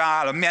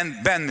operál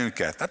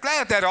bennünket. Tehát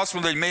lehet erre azt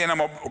mondani, hogy miért nem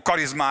a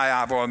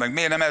karizmájával, meg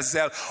miért nem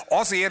ezzel.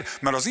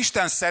 Azért, mert az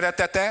Isten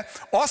szeretete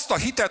azt a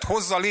hitet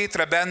hozza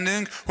létre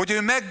bennünk, hogy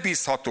ő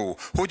megbízható,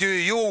 hogy ő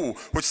jó,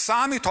 hogy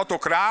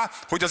számíthatok rá,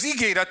 hogy az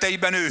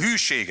ígéreteiben ő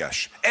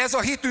hűséges. Ez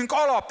a hitünk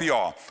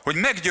alapja, hogy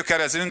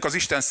meggyökerezünk az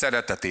Isten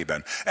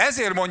szeretetében.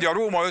 Ezért mondja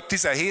Róma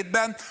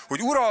 5.17-ben,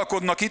 hogy uralkodnak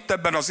itt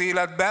ebben az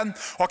életben,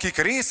 akik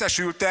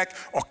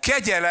részesültek a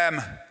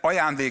kegyelem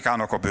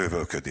ajándékának a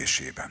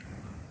bővölködésében.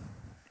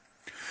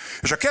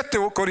 És a 2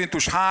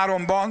 Korintus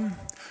 3-ban,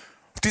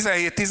 a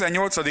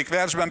 17-18.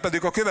 versben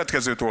pedig a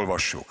következőt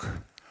olvassuk.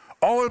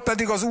 Ahol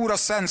pedig az Úr a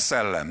Szent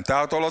Szellem,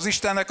 tehát ahol az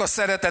Istennek a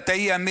szeretete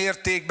ilyen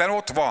mértékben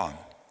ott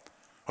van,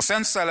 a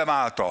Szent Szellem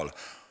által,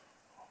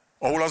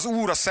 ahol az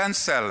Úr a Szent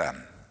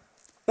Szellem,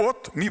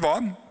 ott mi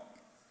van?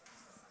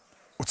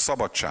 Ott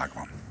szabadság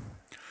van.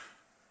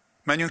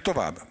 Menjünk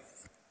tovább.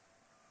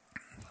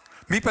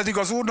 Mi pedig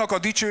az Úrnak a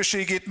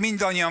dicsőségét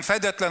mindannyian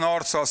fedetlen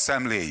arccal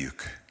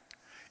szemléljük.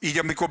 Így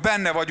amikor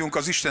benne vagyunk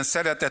az Isten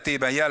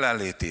szeretetében,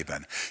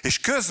 jelenlétében. És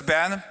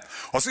közben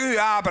az ő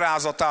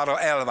ábrázatára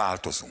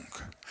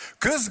elváltozunk.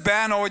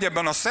 Közben, ahogy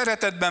ebben a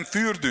szeretetben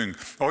fürdünk,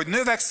 ahogy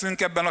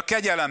növekszünk ebben a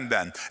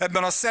kegyelemben,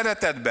 ebben a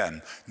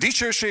szeretetben,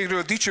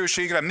 dicsőségről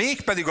dicsőségre,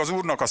 mégpedig az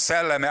Úrnak a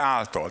szelleme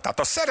által. Tehát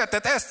a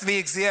szeretet ezt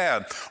végzi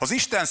el, az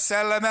Isten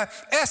szelleme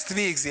ezt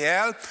végzi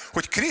el,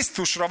 hogy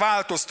Krisztusra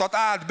változtat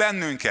át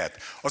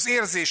bennünket, az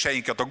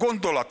érzéseinket, a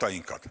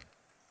gondolatainkat.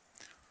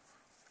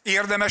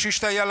 Érdemes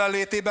Isten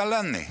jelenlétében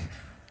lenni?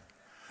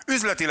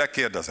 Üzletileg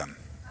kérdezem.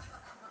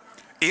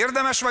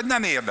 Érdemes vagy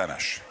nem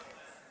érdemes?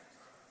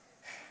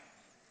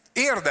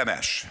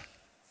 Érdemes.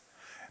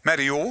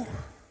 Mert jó.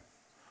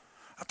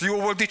 Hát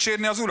jó volt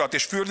dicsérni az Urat,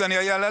 és fürdeni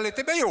a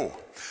jelenlétében,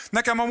 jó.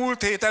 Nekem a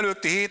múlt hét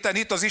előtti héten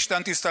itt az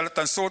Isten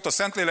tiszteleten szólt a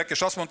Szentlélek,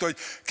 és azt mondta, hogy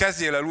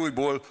kezdjél el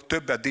újból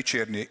többet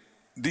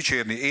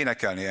dicsérni,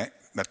 énekelni,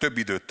 mert több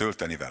időt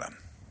tölteni velem.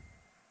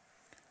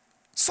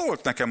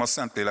 Szólt nekem a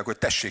Szentlélek, hogy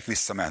tessék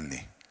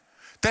visszamenni.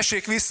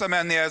 Tessék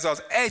visszamenni ez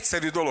az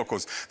egyszerű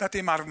dologhoz. De hát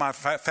én már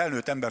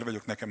felnőtt ember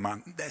vagyok, nekem már,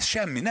 de ez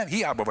semmi, nem,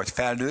 hiába vagy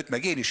felnőtt,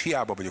 meg én is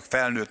hiába vagyok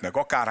felnőtt, meg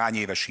akárhány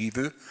éves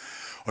hívő.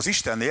 Az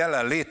Isten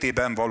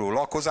jelenlétében való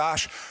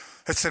lakozás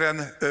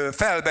egyszerűen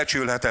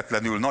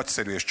felbecsülhetetlenül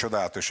nagyszerű és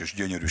csodálatos és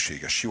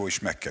gyönyörűséges, jó és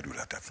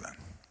megkerülhetetlen.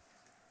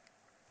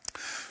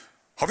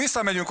 Ha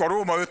visszamegyünk a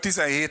Róma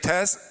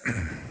 5.17-hez,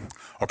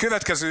 a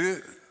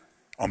következő,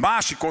 a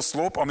másik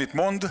oszlop, amit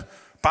mond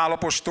Pál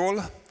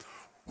apostol,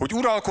 hogy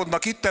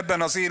uralkodnak itt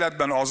ebben az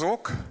életben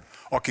azok,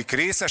 akik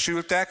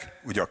részesültek,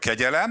 ugye a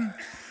kegyelem,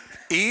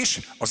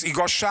 és az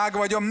igazság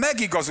vagy a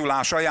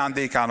megigazulás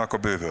ajándékának a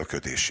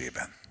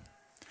bővölködésében.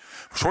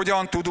 Most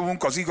hogyan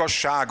tudunk az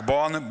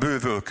igazságban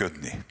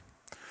bővölködni?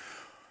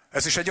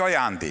 Ez is egy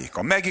ajándék.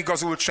 A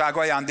megigazultság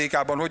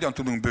ajándékában hogyan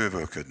tudunk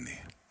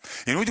bővölködni?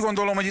 Én úgy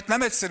gondolom, hogy itt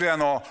nem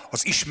egyszerűen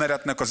az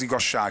ismeretnek az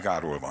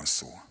igazságáról van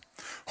szó,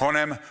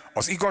 hanem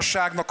az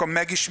igazságnak a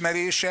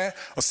megismerése,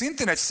 az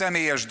szintén egy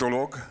személyes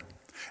dolog,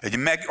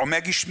 a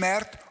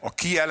megismert, a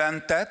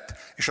kijelentett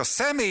és a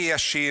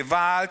személyessé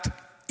vált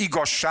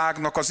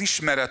igazságnak az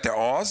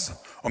ismerete az,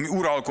 ami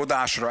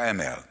uralkodásra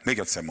emel. Még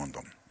egyszer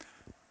mondom.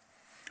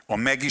 A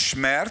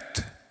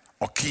megismert,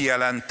 a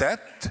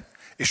kijelentett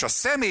és a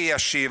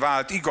személyessé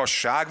vált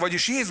igazság,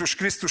 vagyis Jézus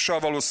Krisztussal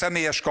való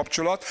személyes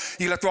kapcsolat,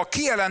 illetve a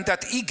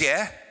kijelentett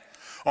ige,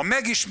 a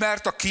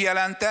megismert, a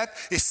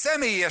kijelentett és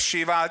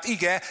személyessé vált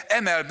ige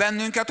emel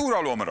bennünket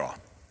uralomra.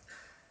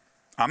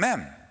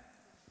 Amen.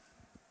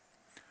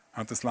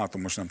 Hát ezt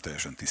látom, most nem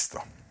teljesen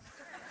tiszta.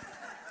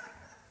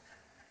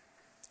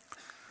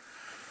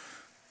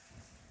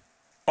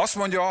 Azt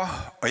mondja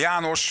a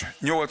János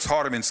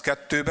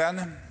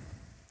 8.32-ben,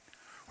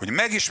 hogy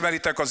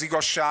megismeritek az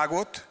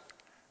igazságot,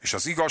 és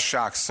az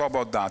igazság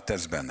szabaddá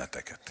tesz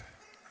benneteket.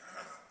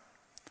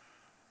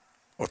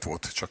 Ott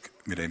volt, csak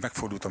mire én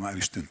megfordultam, már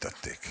is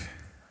tüntették.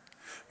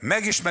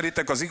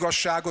 Megismeritek az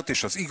igazságot,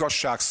 és az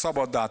igazság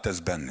szabaddá tesz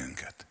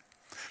bennünket.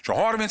 És a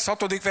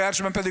 36.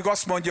 versben pedig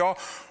azt mondja,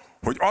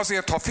 hogy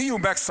azért, ha fiú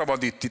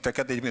megszabadít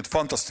titeket, egyébként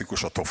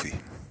fantasztikus a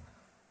Tofi.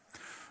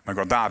 Meg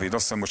a Dávid,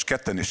 azt hiszem most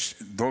ketten is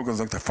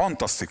dolgoznak, de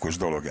fantasztikus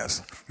dolog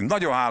ez.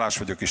 Nagyon hálás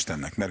vagyok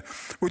Istennek, mert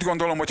úgy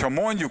gondolom, hogy ha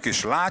mondjuk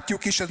és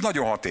látjuk is, ez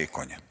nagyon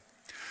hatékony.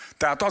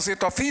 Tehát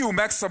azért, ha a fiú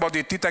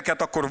megszabadít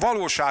titeket, akkor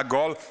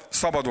valósággal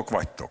szabadok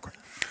vagytok.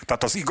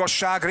 Tehát az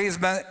igazság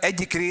részben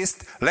egyik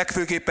részt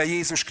legfőképpen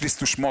Jézus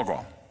Krisztus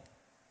maga.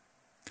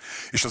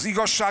 És az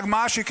igazság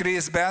másik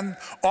részben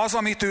az,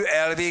 amit ő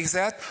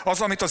elvégzett,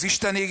 az, amit az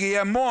Isten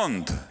igéje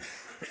mond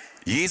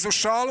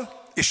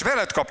Jézussal és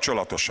veled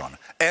kapcsolatosan.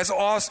 Ez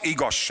az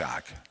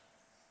igazság.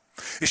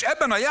 És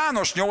ebben a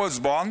János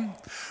 8-ban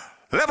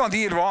le van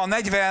írva a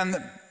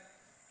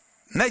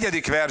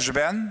 44.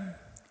 versben,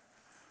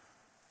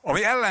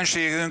 ami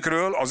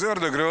ellenségünkről, az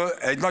ördögről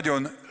egy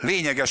nagyon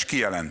lényeges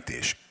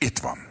kijelentés. Itt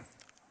van.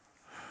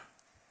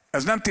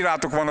 Ez nem ti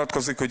rátok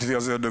vonatkozik, hogy ti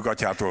az ördög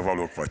atyától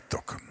valók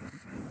vagytok.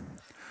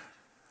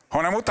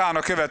 Hanem utána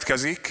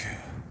következik,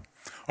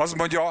 azt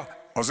mondja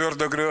az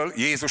ördögről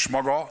Jézus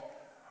maga,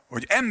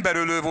 hogy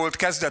emberölő volt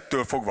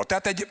kezdettől fogva.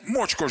 Tehát egy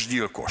mocskos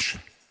gyilkos.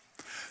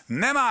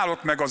 Nem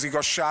állott meg az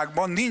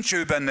igazságban, nincs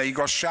ő benne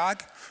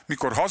igazság,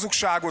 mikor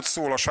hazugságot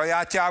szól, a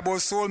sajátjából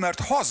szól, mert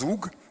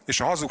hazug, és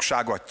a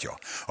hazugság atya.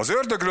 Az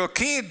ördögről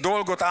 2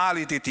 dolgot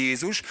állít itt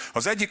Jézus.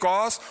 Az egyik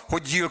az,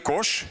 hogy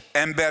gyilkos,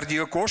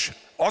 embergyilkos,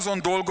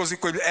 azon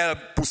dolgozik, hogy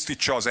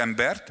elpusztítsa az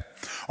embert.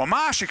 A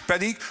másik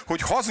pedig,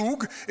 hogy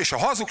hazug, és a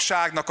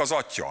hazugságnak az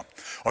atya.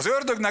 Az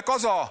ördögnek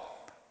az a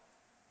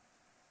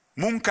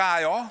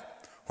munkája,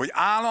 hogy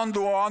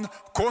állandóan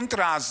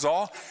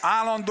kontrázza,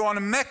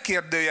 állandóan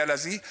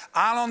megkérdőjelezi,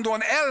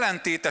 állandóan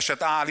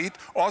ellentéteset állít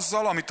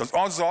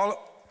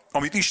azzal,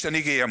 amit Isten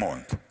igéje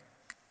mond.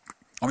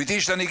 Amit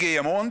Isten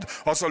igéje mond,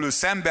 azzal ő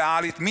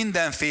szembeállít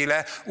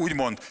mindenféle,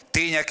 úgymond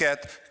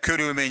tényeket,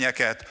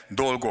 körülményeket,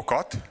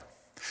 dolgokat.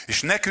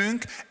 És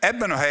nekünk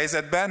ebben a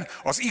helyzetben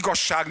az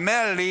igazság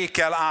mellé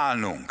kell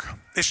állnunk.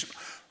 És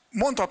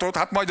mondhatod,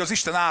 hát majd az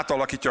Isten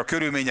átalakítja a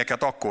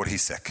körülményeket, akkor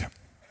hiszek.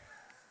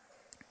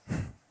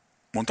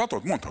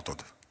 Mondhatod?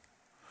 Mondhatod.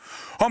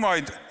 Ha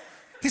majd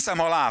hiszem,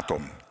 ha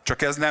látom,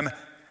 csak ez nem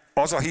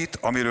az a hit,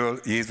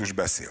 amiről Jézus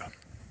beszél.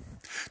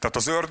 Tehát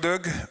az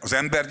ördög, az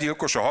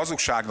embergyilkos, a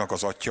hazugságnak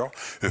az atya,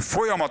 ő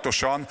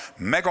folyamatosan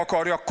meg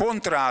akarja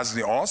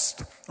kontrázni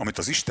azt, amit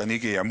az Isten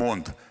igéje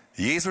mond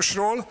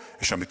Jézusról,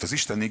 és amit az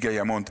Isten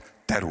igéje mond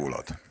te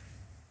rólad.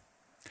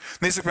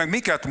 Nézzük meg,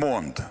 miket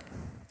mond.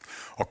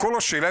 A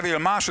Kolossé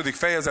levél 2.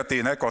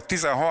 fejezetének a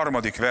 13.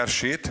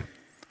 versét,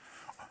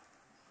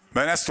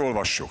 mert ezt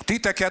olvassuk.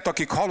 Titeket,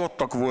 akik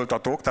halottak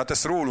voltatok, tehát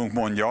ezt rólunk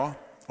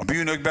mondja, a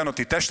bűnökben, a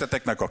ti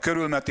testeteknek a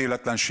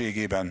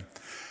körülmetéletlenségében,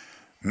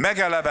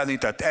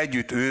 megelevenített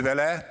együtt ő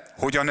vele,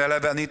 hogyan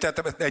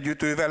elevenített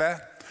együtt ő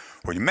vele,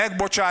 hogy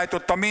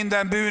megbocsájtotta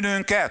minden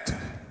bűnünket.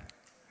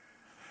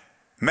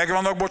 Meg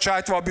vannak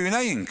bocsájtva a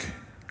bűneink?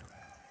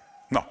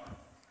 Na,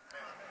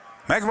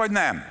 meg vagy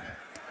nem?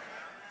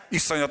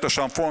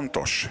 Iszonyatosan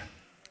fontos.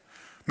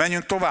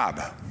 Menjünk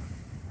tovább.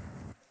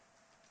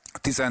 A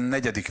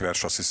 14.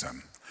 vers, azt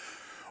hiszem.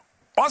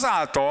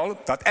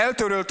 Azáltal, tehát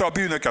eltörölte a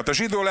bűnöket. A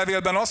zsidó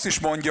levélben azt is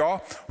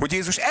mondja, hogy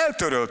Jézus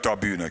eltörölte a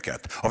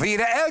bűnöket. A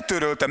vére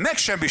eltörölte,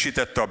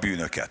 megsemmisítette a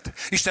bűnöket.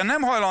 Isten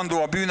nem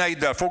hajlandó a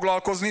bűneiddel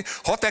foglalkozni,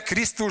 ha te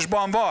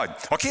Krisztusban vagy.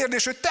 A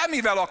kérdés, hogy te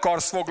mivel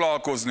akarsz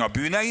foglalkozni, a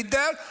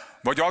bűneiddel,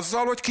 vagy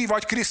azzal, hogy ki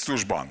vagy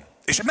Krisztusban.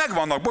 És meg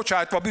vannak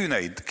bocsájtva a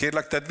bűneid.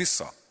 Kérlek, tedd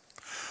vissza.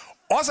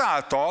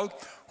 Azáltal,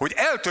 hogy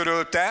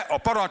eltörölte a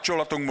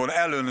parancsolatunkból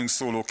ellenünk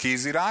szóló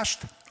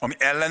kézírást, ami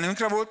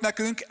ellenünkre volt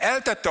nekünk,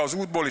 eltette az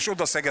útból és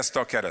odaszegezte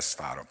a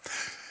keresztfára.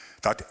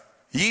 Tehát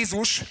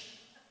Jézus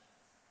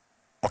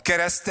a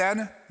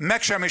kereszten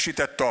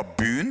megsemmisítette a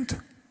bűnt,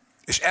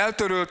 és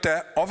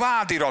eltörölte a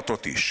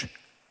vádiratot is.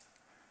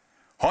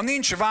 Ha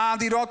nincs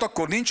vádirat,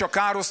 akkor nincs a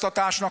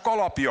károsztatásnak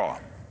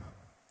alapja.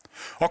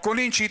 Akkor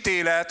nincs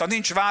ítélet, ha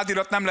nincs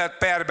vádirat, nem lehet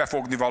perbe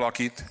fogni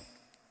valakit.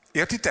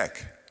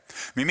 Értitek?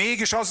 Mi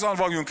mégis azzal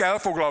vagyunk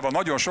elfoglalva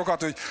nagyon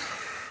sokat, hogy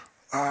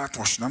hát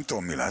most nem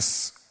tudom, mi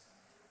lesz.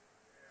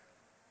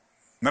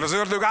 Mert az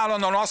ördög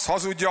állandóan azt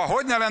hazudja,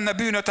 hogy ne lenne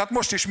bűnöd, hát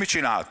most is mit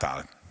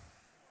csináltál?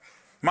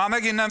 Már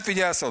megint nem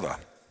figyelsz oda.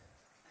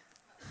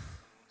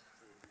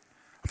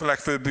 A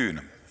legfőbb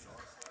bűn.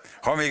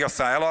 Ha még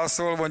aztán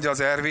elalszol, mondja az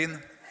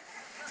Ervin.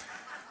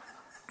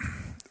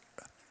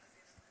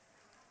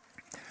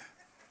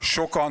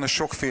 Sokan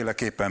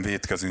sokféleképpen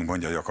vétkezünk,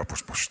 mondja Jakab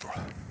apostol.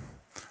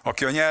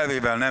 Aki a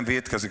nyelvével nem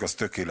vétkezik, az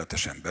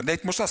tökéletes ember. De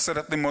itt most azt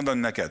szeretném mondani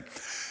neked,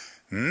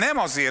 nem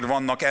azért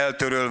vannak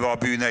eltörölve a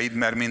bűneid,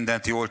 mert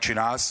mindent jól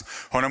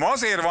csinálsz, hanem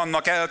azért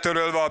vannak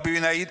eltörölve a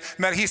bűneid,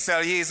 mert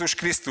hiszel Jézus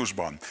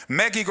Krisztusban.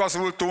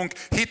 Megigazultunk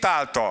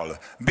hitáltal.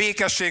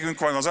 Békességünk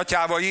van az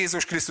Atyával,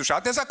 Jézus Krisztus.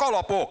 Hát ezek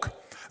alapok.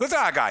 De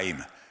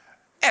drágáim,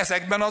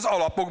 ezekben az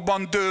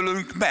alapokban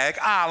dőlünk meg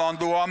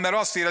állandóan, mert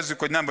azt érezzük,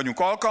 hogy nem vagyunk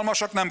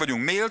alkalmasak, nem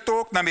vagyunk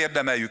méltók, nem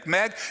érdemeljük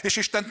meg, és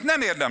Istent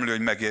nem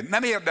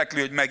érdekli,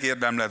 hogy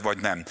megérdemled vagy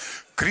nem.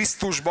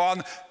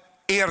 Krisztusban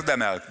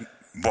érdemes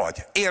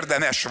vagy,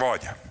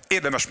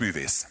 érdemes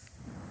művész.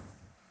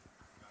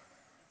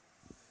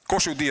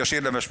 Kossuth Díjas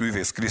érdemes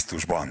művész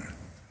Krisztusban.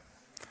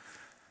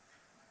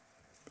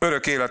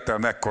 Örök élettel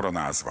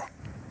megkoronázva.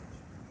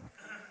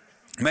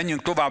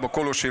 Menjünk tovább a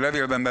Kolossé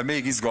levélben, mert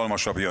még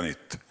izgalmasabb jön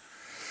itt.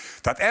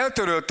 Tehát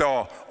eltörölte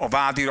a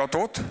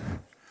vádiratot,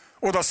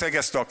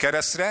 odaszegezte a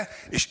keresztre,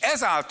 és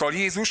ezáltal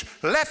Jézus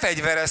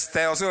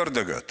lefegyverezte az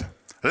ördögöt.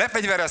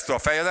 Lefegyverezte a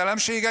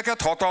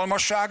fejedelemségeket,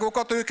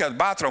 hatalmasságokat, őket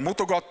bátran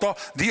mutogatta,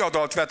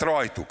 diadalt vett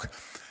rajtuk.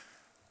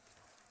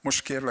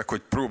 Most kérlek,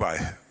 hogy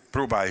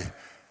próbálj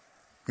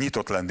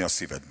nyitott lenni a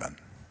szívedben.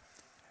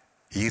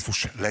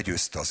 Jézus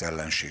legyőzte az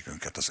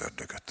ellenségünket, az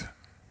ördögöt.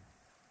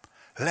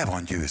 Le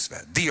van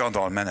győzve,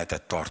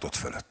 diadalmenetet tartott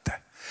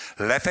fölötte.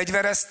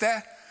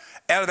 Lefegyverezte,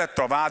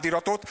 elvette a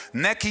vádiratot,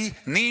 neki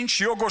nincs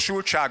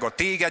jogosultsága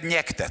téged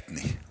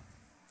nyegtetni.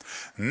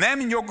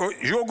 Nem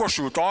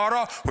jogosult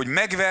arra, hogy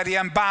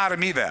megverjen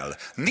bármivel.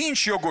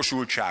 Nincs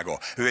jogosultsága.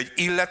 Ő egy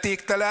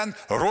illetéktelen,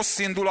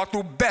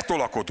 rosszindulatú,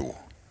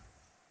 betolakodó.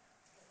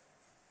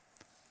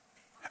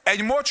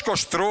 Egy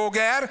mocskos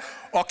tróger,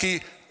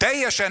 aki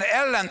teljesen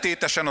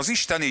ellentétesen az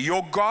isteni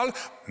joggal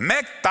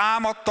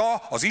megtámadta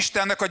az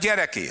Istennek a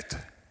gyerekét.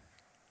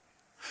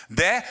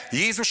 De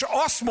Jézus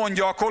azt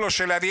mondja a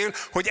Kolossé levél,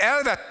 hogy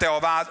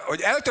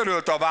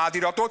eltörölte a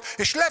vádiratot,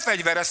 és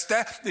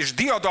lefegyverezte, és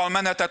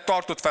diadalmenetet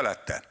tartott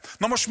felette.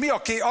 Na most mi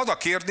az a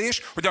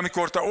kérdés, hogy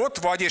amikor te ott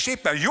vagy, és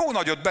éppen jó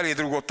nagyot beléd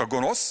rúgott a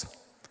gonosz,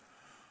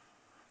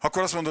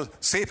 akkor azt mondod,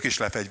 szép kis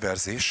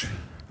lefegyverzés.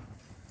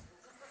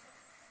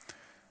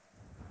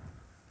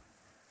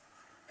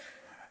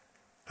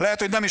 Lehet,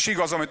 hogy nem is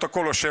igaz, amit a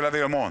Kolossé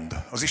levél mond,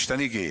 az Isten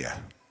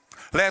igéje.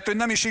 Lehet, hogy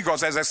nem is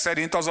igaz ezek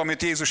szerint az,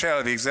 amit Jézus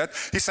elvégzett,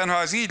 hiszen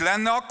ha ez így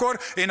lenne, akkor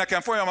én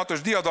nekem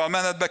folyamatos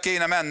diadalmenetbe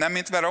kéne mennem,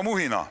 mint Vera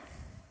Muhina.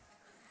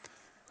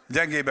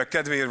 Gyengébbek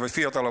kedvéért, vagy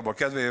fiatalabbak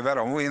kedvéért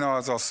Vera Muhina,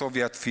 az a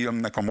szovjet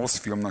filmnek, a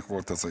Moszfilmnek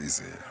volt az az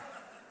izéje.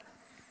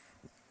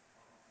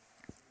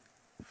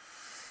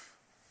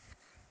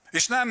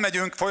 És nem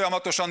megyünk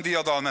folyamatosan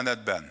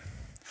diadalmenetben.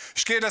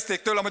 És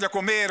kérdezték tőlem, hogy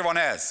akkor miért van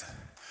ez?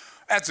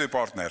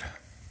 Edzőpartner.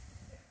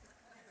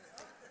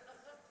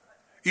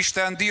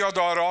 Isten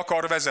diadalra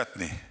akar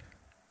vezetni.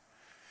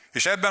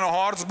 És ebben a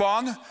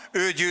harcban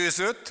ő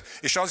győzött,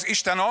 és az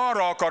Isten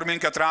arra akar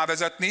minket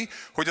rávezetni,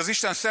 hogy az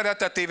Isten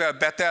szeretetével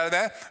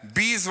betelve,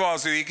 bízva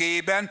az ő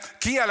igéjében,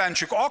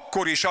 kijelentsük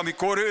akkor is,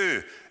 amikor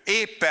ő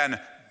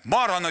éppen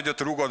marha nagyot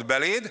rúgott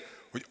beléd,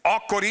 hogy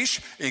akkor is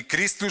én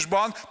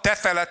Krisztusban, te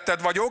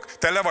feletted vagyok,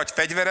 te le vagy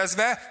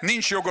fegyverezve,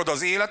 nincs jogod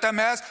az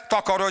életemhez,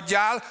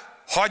 takarodjál,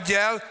 hagyj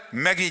el,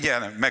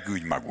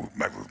 megügy maguk.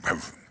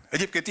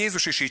 Egyébként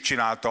Jézus is így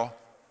csinálta.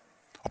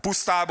 A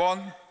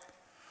pusztában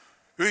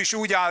ő is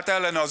úgy állt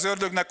ellene az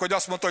ördögnek, hogy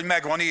azt mondta, hogy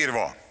meg van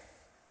írva.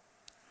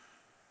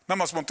 Nem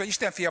azt mondta, hogy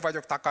Isten fia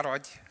vagyok,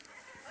 takarodj.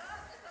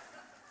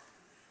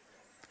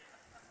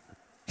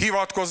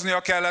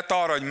 Hivatkoznia kellett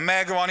arra, hogy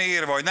meg van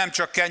írva, hogy nem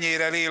csak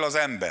kenyérrel él az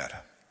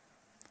ember.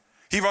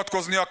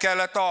 Hivatkoznia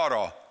kellett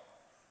arra,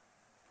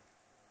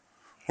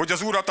 hogy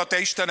az Urat, a te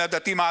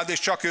Istenedet imád, és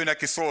csak ő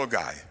neki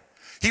szolgálj.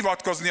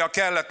 Hivatkoznia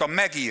kellett a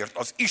megírt,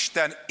 az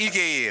Isten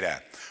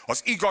igéjére.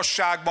 Az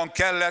igazságban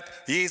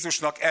kellett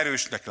Jézusnak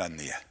erősnek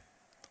lennie.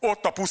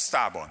 Ott a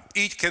pusztában.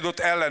 Így tudott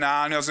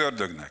ellenállni az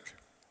ördögnek.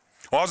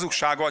 A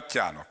hazugság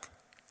atyjának.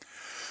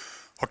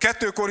 A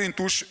 2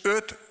 Korintus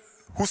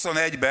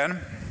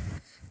 5:21-ben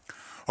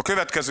a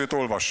következőt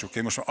olvassuk.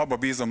 Én most abba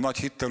bízom nagy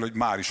hittel, hogy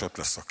már is ott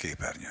lesz a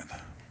képernyőn.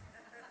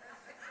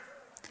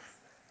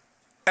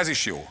 Ez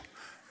is jó.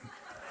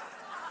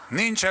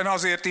 Nincsen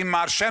azért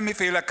immár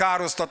semmiféle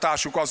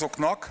károsztatásuk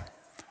azoknak,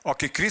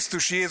 akik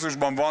Krisztus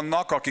Jézusban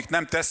vannak, akik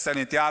nem test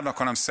szerint járnak,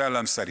 hanem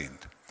szellem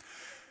szerint.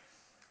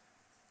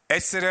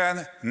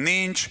 Egyszerűen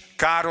nincs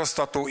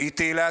károsztató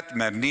ítélet,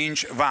 mert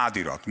nincs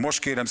vádirat. Most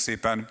kérem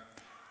szépen,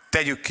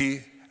 tegyük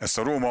ki ezt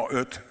a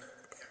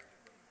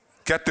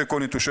 2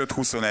 Korintus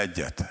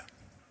 5:21-et.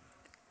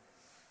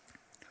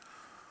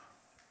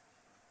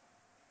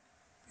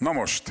 Na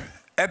most,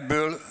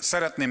 ebből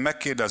szeretném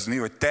megkérdezni,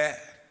 hogy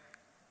te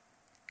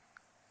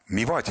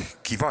mi vagy?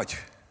 Ki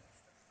vagy?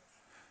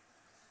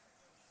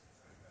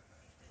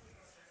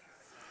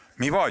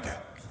 Mi vagy?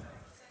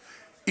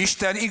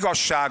 Isten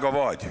igazsága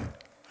vagy.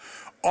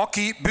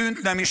 Aki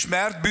bűnt nem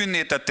ismert,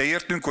 bűnné tette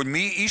értünk, hogy mi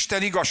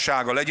Isten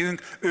igazsága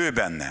legyünk ő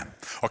benne.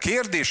 A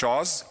kérdés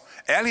az,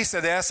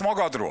 elhiszed-e ezt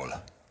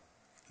magadról?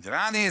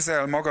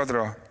 Ránézel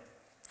magadra.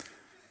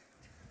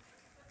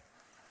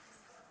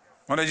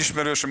 Van egy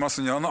ismerősöm, azt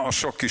mondja, na a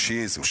sok kis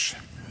Jézus.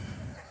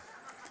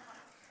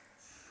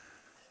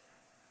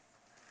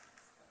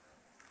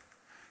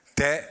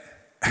 Te,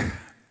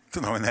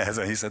 tudom, hogy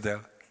nehezen hiszed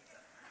el,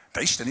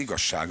 te Isten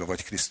igazsága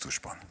vagy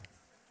Krisztusban.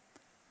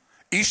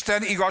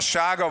 Isten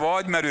igazsága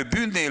vagy, mert ő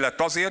bűnné lett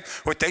azért,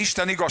 hogy te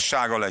Isten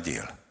igazsága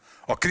legyél.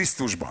 A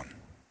Krisztusban.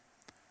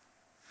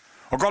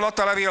 A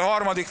Galata levél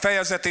 3.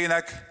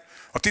 fejezetének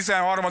a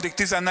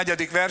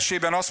 13.-14.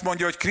 versében azt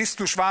mondja, hogy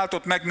Krisztus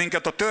váltott meg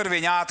minket a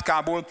törvény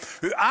átkából,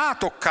 ő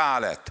átokká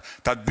lett.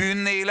 Tehát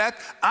bűnné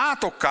lett,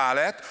 átokká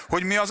lett,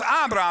 hogy mi az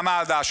Ábrahám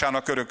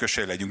áldásának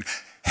örökösei legyünk.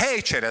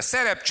 Helycsere,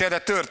 szerepcsere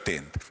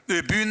történt.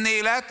 Ő bűnné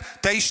lett,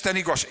 te Isten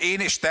én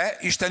és te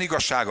Isten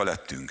igazsága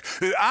lettünk.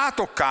 Ő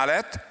átokká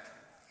lett,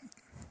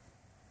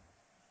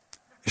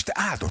 és te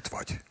áldott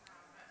vagy.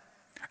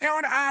 Jó,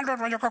 de áldott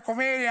vagyok, akkor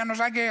miért ilyen az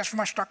egész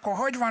most, akkor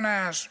hogy van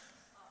ez?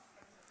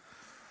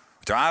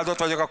 Ha áldott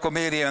vagyok, akkor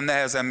miért ilyen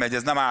nehezen megy,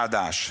 ez nem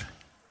áldás.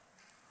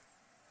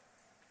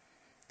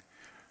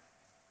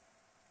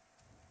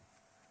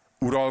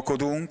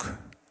 uralkodunk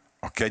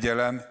a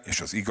kegyelem és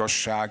az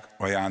igazság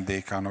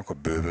ajándékának a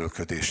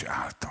bővölködése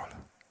által.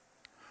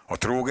 A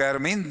tróger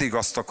mindig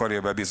azt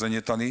akarja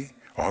bebizonyítani,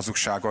 a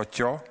hazugság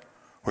atya,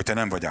 hogy te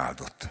nem vagy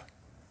áldott.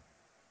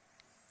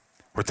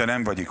 Hogy te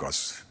nem vagy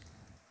igaz.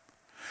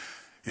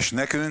 És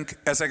nekünk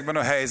ezekben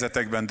a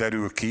helyzetekben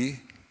derül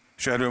ki,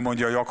 és erről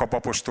mondja Jakab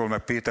apostol, meg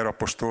Péter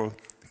apostol,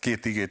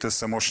 2 igét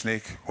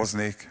összemosnék,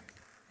 hoznék,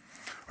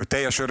 hogy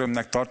teljes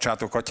örömnek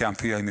tartsátok, atyám,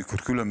 fiaim,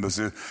 mikor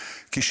különböző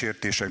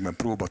kísértésekben,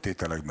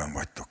 próbatételekben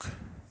vagytok.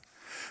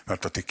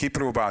 Mert a ti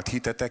kipróbált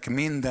hitetek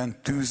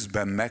minden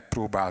tűzben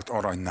megpróbált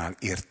aranynál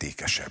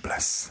értékesebb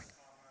lesz.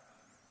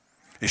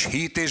 És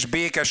hit és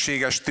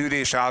békességes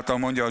tűrés által,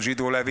 mondja a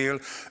zsidó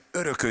levél,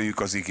 örököljük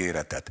az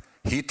ígéretet.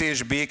 Hit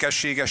és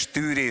békességes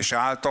tűrés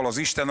által az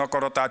Isten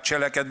akaratát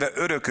cselekedve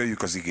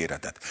örököljük az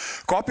ígéretet.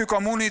 Kapjuk a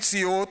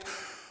muníciót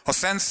a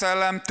Szent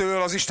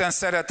Szellemtől, az Isten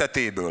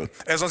szeretetéből.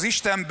 Ez az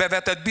Isten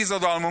bevetett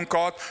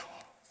bizodalmunkat,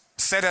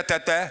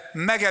 szeretete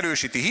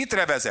megerősíti,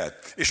 hitre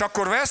vezet. És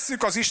akkor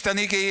vesszük az Isten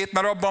igéjét,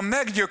 mert abban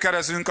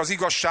meggyökerezünk az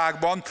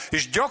igazságban,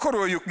 és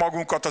gyakoroljuk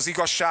magunkat az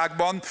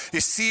igazságban,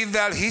 és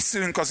szívvel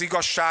hiszünk az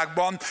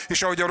igazságban,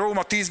 és ahogy a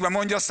Róma 10-ben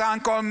mondja,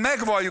 szánkkal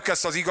megvalljuk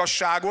ezt az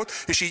igazságot,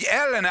 és így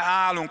ellene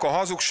állunk a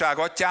hazugság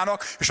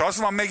atyának, és az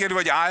van megérve,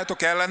 hogy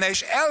álljatok ellene,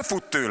 és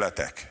elfut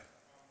tőletek.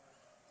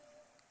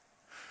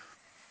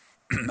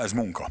 Ez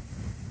munka.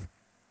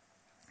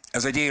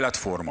 Ez egy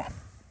életforma.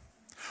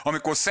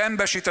 Amikor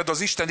szembesíted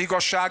az Isten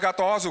igazságát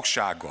a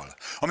hazugsággal,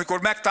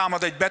 amikor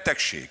megtámad egy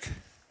betegség,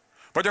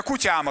 vagy a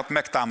kutyámat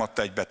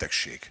megtámadta egy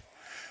betegség,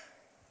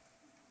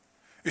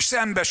 és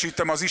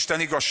szembesítem az Isten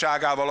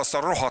igazságával azt a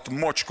rohadt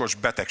mocskos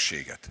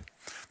betegséget.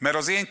 Mert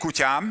az én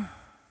kutyám,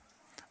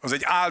 az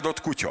egy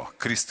áldott kutya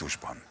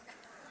Krisztusban.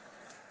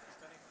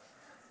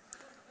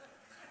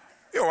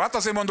 Jó, hát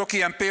azért mondok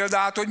ilyen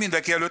példát, hogy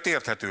mindenki előtt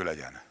érthető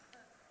legyen.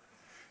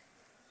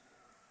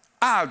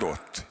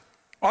 Áldott.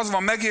 Az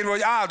van megírva,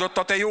 hogy áldott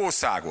a te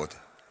jószágod.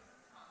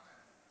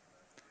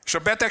 És a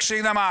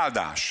betegség nem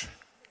áldás.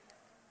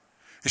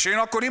 És én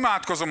akkor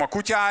imádkozom a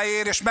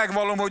kutyáért, és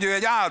megvallom, hogy ő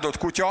egy áldott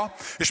kutya,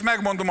 és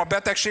megmondom a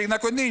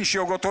betegségnek, hogy nincs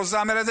jogot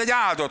hozzá, mert ez egy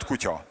áldott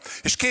kutya.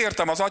 És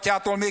kértem az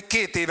atyától még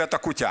 2 évet a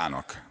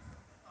kutyának.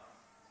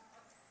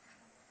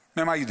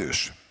 Mert már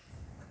idős.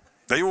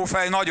 De jó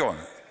fej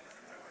nagyon.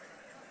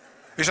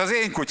 És az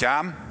én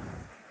kutyám,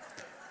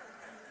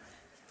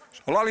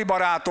 a Lali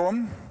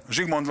barátom,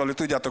 Zsigmond Lali,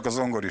 tudjátok, a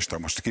zongorista,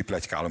 most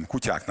kipletykálom,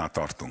 kutyáknál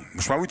tartunk.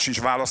 Most már úgy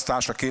sincs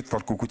választás, a 2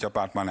 farkú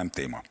kutyapárt már nem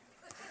téma.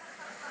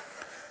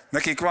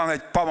 Nekik van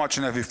egy Pamacs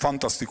nevű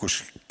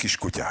fantasztikus kis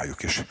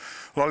kutyájuk, és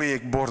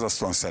Laliék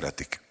borzasztóan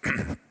szeretik.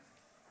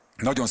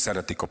 Nagyon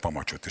szeretik a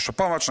Pamacsot. És a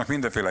Pamacsnak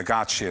mindenféle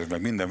gátsér,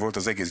 meg minden volt,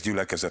 az egész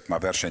gyülekezet már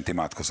versenyt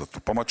imádkozott a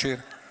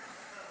Pamacsér.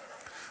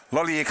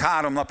 Laliék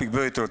 3 napig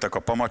böjtöltek a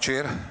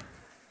Pamacsér,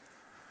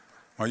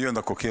 majd jön,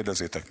 akkor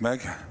kérdezzétek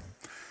meg.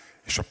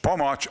 És a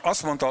Pamacs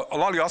azt mondta, a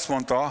Lali azt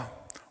mondta,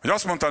 hogy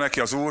azt mondta neki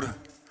az Úr,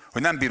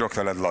 hogy nem bírok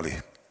veled,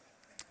 Lali.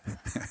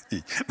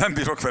 Nem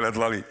bírok veled,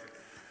 Lali.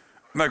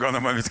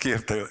 Megadom, amit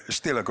kértél. És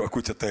tényleg a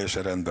kutya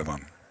teljesen rendben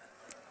van.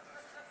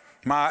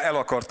 Már el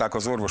akarták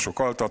az orvosok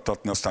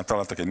altattatni, aztán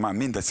találtak egy már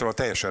mindegy, szóval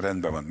teljesen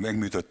rendben van.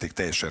 Megműtötték,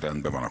 teljesen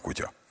rendben van a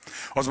kutya.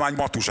 Az már egy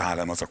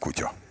Matuzsálem az a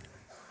kutya.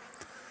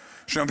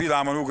 És olyan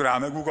vidáman ugrál,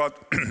 megugad,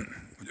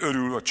 hogy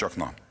örül, vagy csak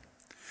na.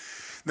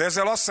 De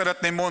ezzel azt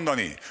szeretném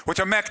mondani,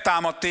 hogyha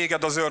megtámad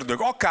téged az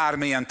ördög,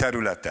 akármilyen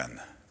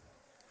területen,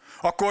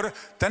 akkor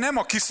te nem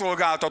a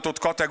kiszolgáltatott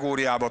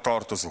kategóriába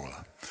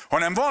tartozol,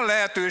 hanem van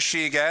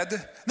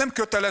lehetőséged, nem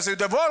kötelező,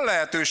 de van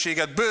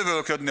lehetőséged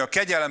bővölködni a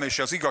kegyelem és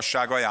az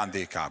igazság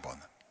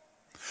ajándékában.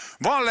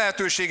 Van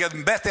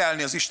lehetőséged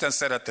betelni az Isten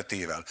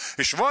szeretetével,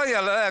 és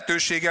van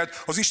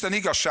lehetőséged az Isten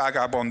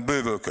igazságában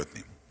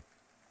bővölködni.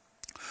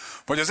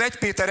 Vagy az 1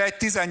 Péter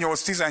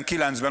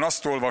 1:18-19-ben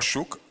azt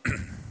olvassuk,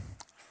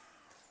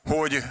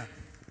 hogy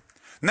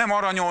nem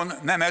aranyon,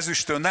 nem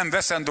ezüstön, nem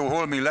veszendő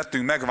holmin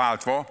lettünk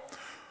megváltva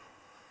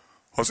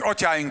az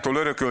atyáinktól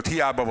örökölt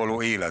hiába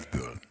való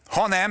életből,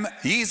 hanem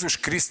Jézus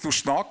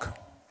Krisztusnak,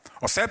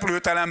 a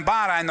szeplőtelen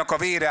báránynak a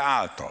vére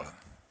által.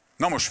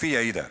 Na most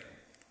figyelj ide!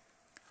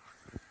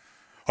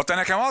 Ha te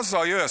nekem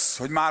azzal jössz,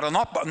 hogy már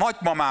a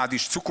nagymamád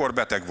is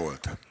cukorbeteg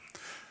volt,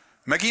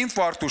 meg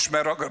infarktus,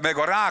 meg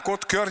a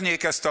rákot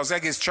környékezte az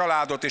egész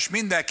családot, és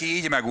mindenki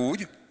így meg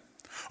úgy,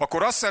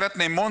 akkor azt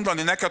szeretném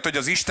mondani neked, hogy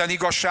az Isten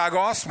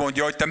igazsága azt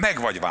mondja, hogy te meg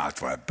vagy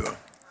váltva ebből.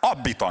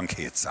 Abbitank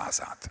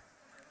 700-át.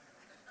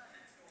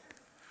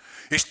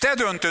 És te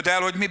döntöd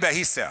el, hogy mibe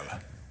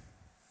hiszel.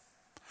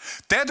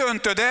 Te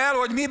döntöd el,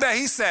 hogy mibe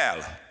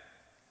hiszel.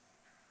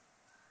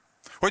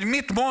 Hogy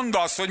mit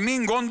mondasz, hogy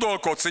min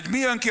gondolkodsz, hogy mi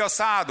jön ki a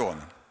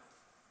szádon.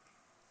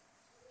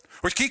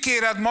 Hogy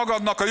kikéred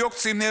magadnak a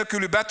jogcím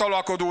nélküli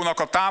betalálkodónak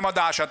a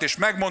támadását, és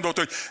megmondod,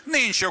 hogy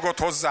nincs jogod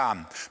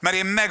hozzám, mert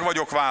én meg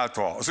vagyok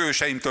váltva az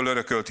őseimtől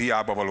örökölt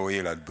hiába való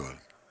életből.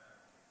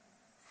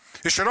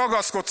 És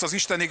ragaszkodsz az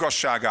Isten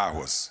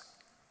igazságához.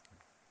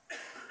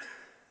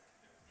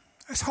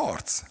 Ez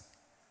harc.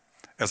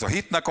 Ez a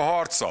hitnek a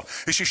harca.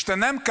 És Isten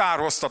nem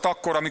kárhoztat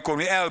akkor, amikor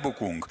mi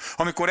elbukunk,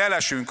 amikor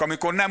elesünk,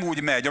 amikor nem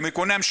úgy megy,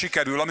 amikor nem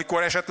sikerül,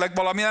 amikor esetleg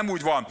valami nem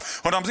úgy van,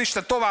 hanem az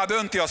Isten tovább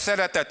önti a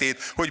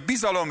szeretetét, hogy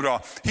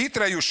bizalomra,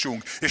 hitre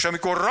jussunk, és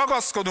amikor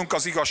ragaszkodunk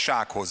az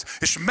igazsághoz,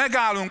 és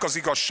megállunk az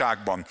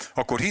igazságban,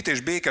 akkor hit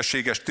és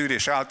békességes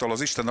tűrés által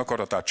az Isten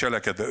akaratát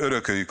cselekedve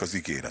örököljük az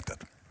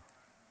ígéretet.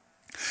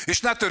 És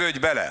ne törődj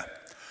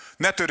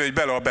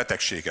bele a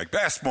betegségekbe,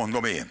 ezt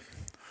mondom én.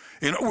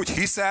 Én úgy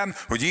hiszem,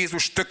 hogy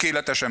Jézus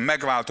tökéletesen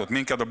megváltott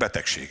minket a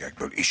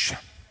betegségekből is.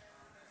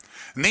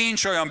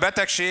 Nincs olyan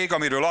betegség,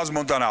 amiről azt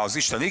mondaná az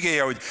Isten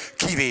igéje, hogy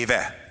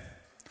kivéve.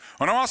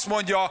 Hanem azt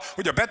mondja,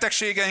 hogy a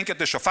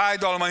betegségeinket és a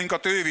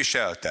fájdalmainkat ő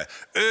viselte.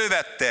 Ő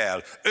vette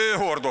el, ő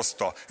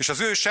hordozta, és az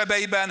ő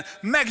sebeiben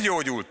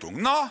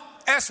meggyógyultunk. Na,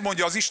 ezt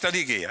mondja az Isten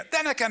igéje.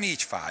 De nekem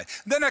így fáj,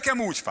 de nekem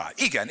úgy fáj.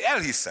 Igen,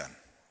 elhiszem.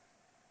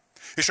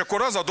 És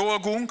akkor az a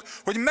dolgunk,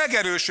 hogy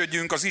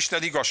megerősödjünk az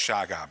Isten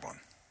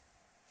igazságában.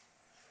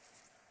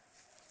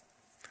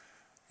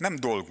 Nem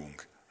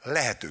dolgunk,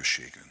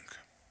 lehetőségünk.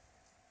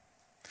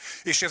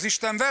 És az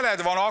Isten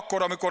veled van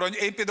akkor, amikor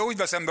én például úgy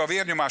veszem be a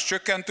vérnyomás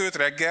csökkentőt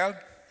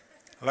reggel,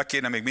 le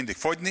kéne még mindig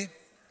fogyni,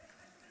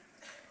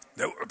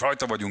 de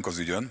rajta vagyunk az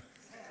ügyön.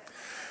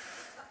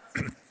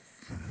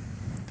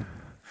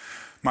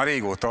 Már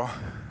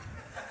régóta.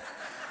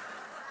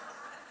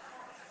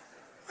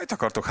 Mit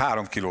akartok,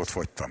 3 kilót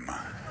fogytam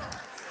már.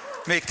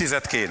 Még 10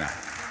 kéne.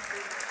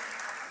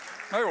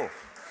 Na jó.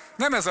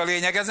 Nem ez a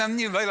lényeg, ezen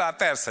nyilván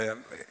persze,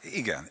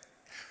 igen.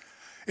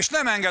 És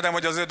nem engedem,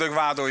 hogy az ördög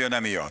vádoljon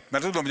emiatt,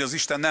 mert tudom, hogy az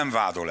Isten nem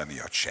vádol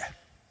emiatt se.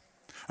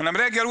 Hanem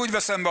reggel úgy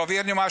veszem be a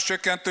vérnyomás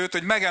csökkentőt,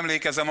 hogy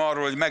megemlékezem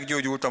arról, hogy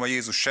meggyógyultam a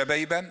Jézus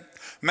sebeiben,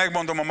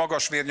 megmondom a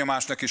magas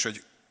vérnyomásnak is,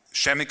 hogy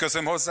semmi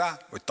közöm hozzá,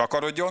 hogy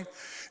takarodjon,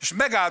 és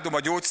megáldom a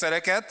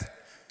gyógyszereket,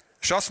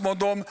 és azt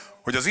mondom,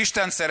 hogy az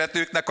Isten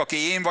szeretőknek, aki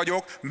én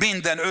vagyok,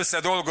 minden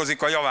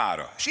összedolgozik a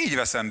javára. És így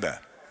veszem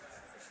be.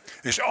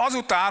 És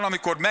azután,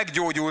 amikor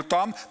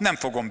meggyógyultam, nem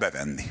fogom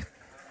bevenni.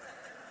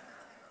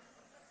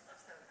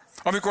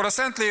 Amikor a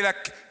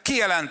Szentlélek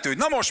kijelentő, hogy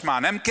na most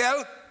már nem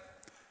kell,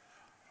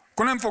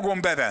 akkor nem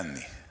fogom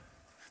bevenni.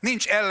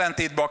 Nincs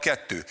ellentétben a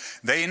kettő.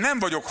 De én nem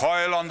vagyok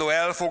hajlandó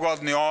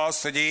elfogadni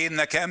azt, hogy én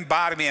nekem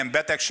bármilyen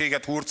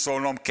betegséget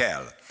hurcolnom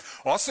kell.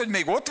 Az, hogy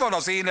még ott van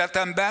az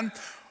életemben,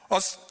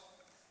 az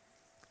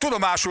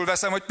tudomásul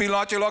veszem, hogy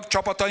pillanatilag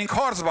csapataink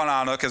harcban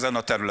állnak ezen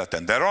a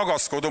területen, de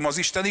ragaszkodom az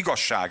Isten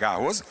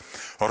igazságához,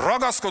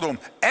 ragaszkodom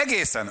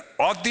egészen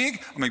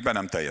addig, amíg be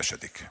nem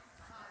teljesedik.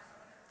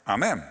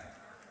 Amen?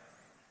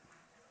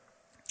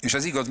 És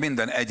ez igaz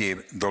minden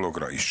egyéb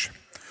dologra is.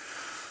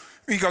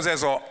 Igaz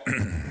ez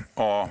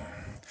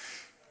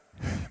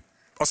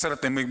azt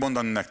szeretném még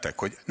mondani nektek,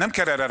 hogy nem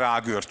kell erre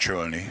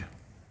rágörcsölni.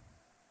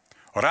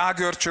 A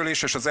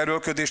rágörcsölés és az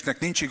erőlködésnek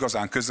nincs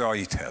igazán köze a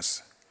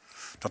hithez.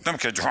 Tehát nem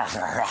kell,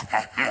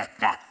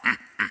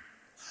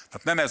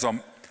 tehát nem ez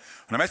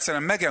hanem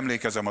egyszerűen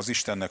megemlékezem az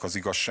Istennek az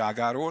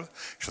igazságáról,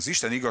 és az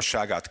Isten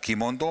igazságát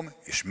kimondom,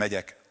 és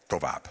megyek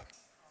tovább.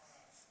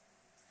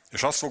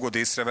 És azt fogod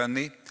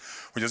észrevenni,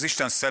 hogy az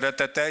Isten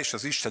szeretete és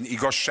az Isten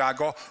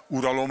igazsága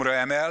uralomra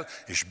emel,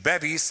 és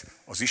bevisz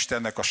az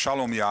Istennek a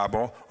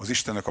salomjába, az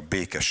Istennek a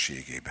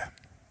békességébe.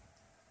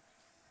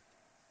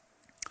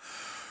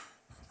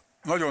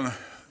 Nagyon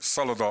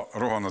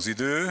rohan az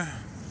idő.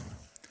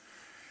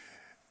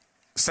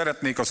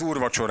 Szeretnék az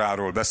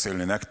úrvacsoráról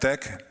beszélni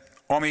nektek,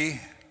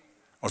 ami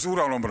az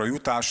uralomra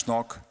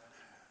jutásnak,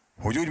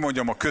 hogy úgy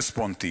mondjam, a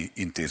központi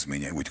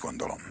intézménye, úgy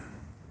gondolom.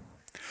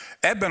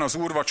 Ebben az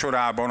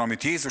úrvacsorában,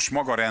 amit Jézus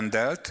maga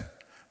rendelt,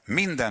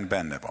 minden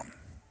benne van.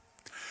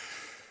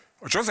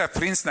 A Joseph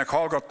Prince-nek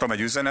hallgattam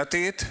egy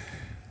üzenetét,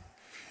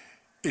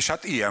 és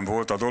hát ilyen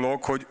volt a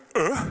dolog, hogy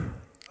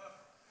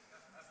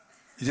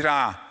így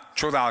rá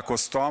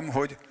csodálkoztam,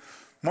 hogy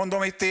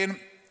mondom, itt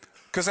én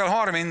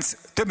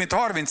több mint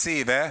 30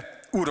 éve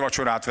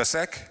úrvacsorát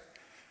veszek,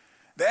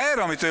 de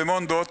erre, amit ő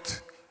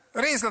mondott,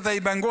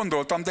 részleteiben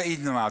gondoltam, de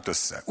így nem állt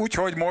össze.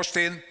 Úgyhogy most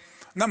én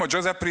nem a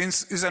Joseph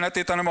Prince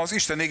üzenetét, hanem az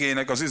Isten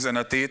igének az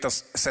üzenetét,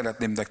 azt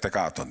szeretném nektek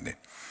átadni.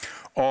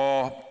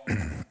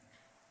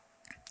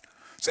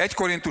 Az 1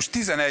 Korintus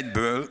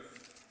 11-ből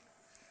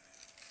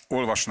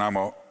olvasnám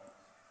a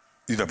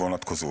ide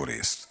vonatkozó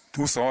részt,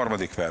 23.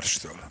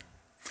 verstől.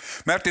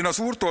 Mert én az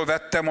Úrtól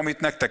vettem, amit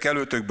nektek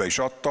előtökbe is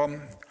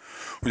adtam,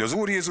 hogy az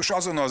Úr Jézus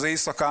azon az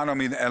éjszakán,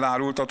 amin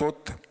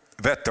elárultatott,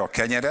 vette a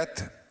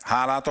kenyeret,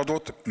 hálát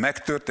adott,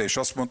 megtörte, és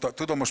azt mondta,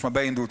 tudom, most már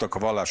beindultak a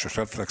vallásos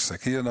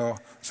reflexek, ilyen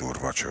az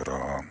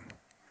úrvacsora.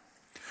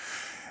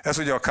 Ez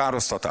ugye a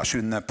károsztatás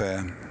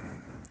ünnepe,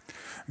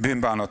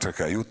 bűnbánatra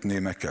kell jutni,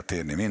 meg kell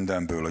térni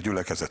mindenből, a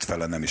gyülekezet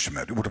fele nem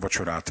ismer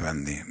úrvacsorát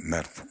venni,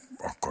 mert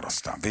akkor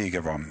aztán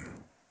vége van.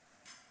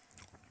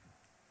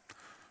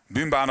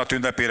 Bűnbánat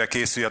ünnepére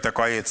készüljetek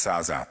a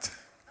 700-át.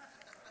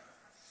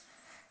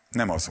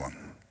 Nem az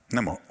van.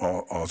 Nem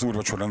az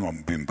úrvacsora nem a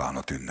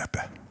bűnbánat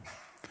ünnepe.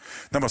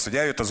 Nem az, hogy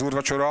eljött az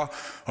úrvacsora,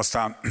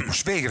 aztán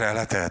most végre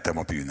letehetem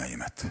a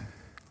bűneimet.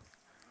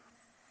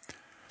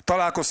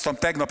 Találkoztam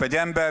tegnap egy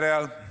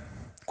emberrel,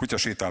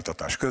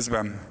 kutyasétáltatás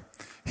közben,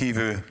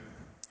 hívő,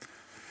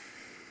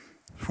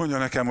 mondja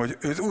nekem, hogy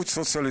őt úgy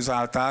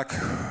szocializálták,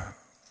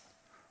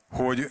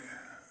 hogy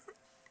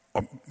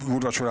a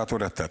úrvacsorától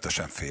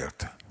rettenetesen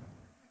félt.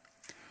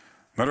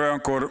 Mert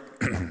olyankor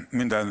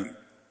minden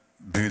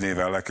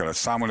bűnével le kellett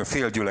számolni, a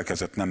fél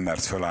gyülekezet nem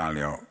mert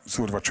felállni az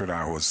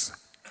úrvacsorához.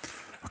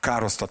 A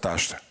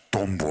károsztatást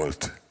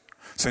tombolt.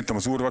 Szerintem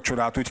az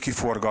úrvacsorát úgy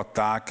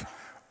kiforgatták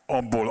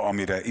abból,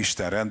 amire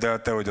Isten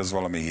rendelte, hogy az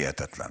valami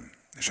hihetetlen.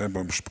 És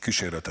ebből most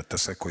kísérletet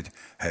teszek, hogy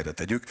helyre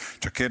tegyük.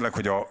 Csak kérlek,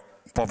 hogy a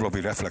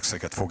pavlovi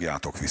reflexeket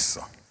fogjátok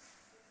vissza.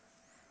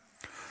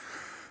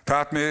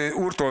 Tehát mi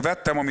Úrtól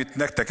vettem, amit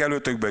nektek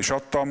előtökbe is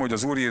adtam, hogy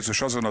az Úr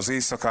Jézus azon az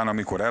éjszakán,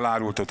 amikor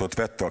elárultatott,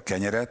 vette a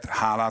kenyeret,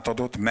 hálát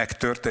adott,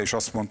 megtörte, és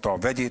azt mondta,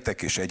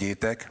 vegyétek és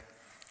egyétek.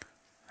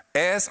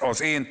 Ez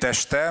az én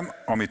testem,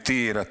 amit ti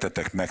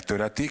érettetek,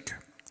 megtöretik,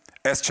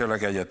 ezt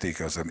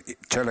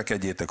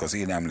cselekedjétek az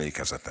én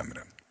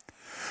emlékezetemre.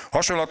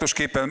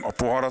 Hasonlatosképpen a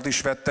poharat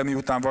is vettem,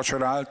 miután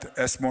vacsorált,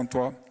 ezt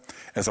mondva,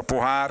 ez a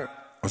pohár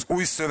az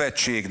új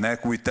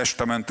szövetségnek, új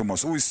testamentum,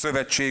 az új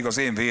szövetség az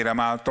én vérem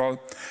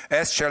által,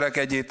 ezt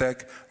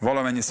cselekedjétek,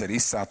 valamennyiszer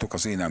isszátok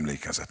az én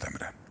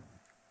emlékezetemre.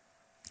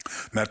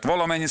 Mert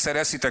valamennyiszer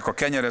eszitek a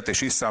kenyeret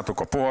és isszátok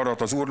a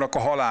poharat, az Úrnak a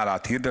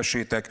halálát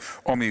hirdessétek,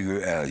 amíg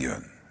ő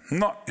eljön.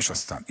 Na, és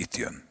aztán itt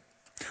jön.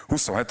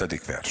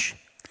 27. vers.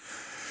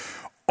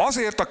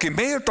 Azért, aki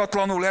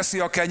méltatlanul eszi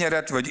a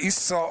kenyeret, vagy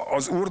issza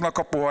az Úrnak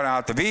a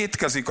poharát,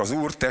 vétkezik az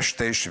Úr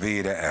teste és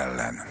vére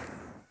ellen.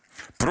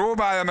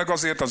 Próbálja meg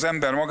azért az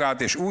ember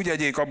magát, és úgy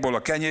egyék abból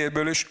a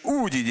kenyérből, és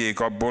úgy igyék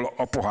abból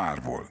a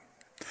pohárból.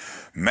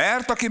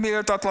 Mert aki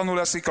méltatlanul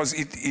eszik,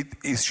 az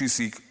is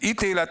iszik,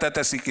 ítéletet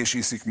eszik és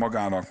iszik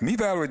magának,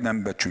 mivel hogy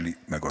nem becsüli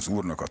meg az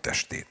Úrnak a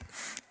testét.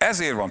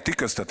 Ezért van ti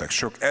köztetek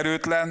sok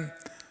erőtlen,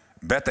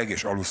 beteg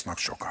és alusznak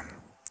sokan.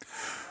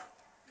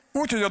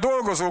 Úgyhogy a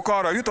dolgozók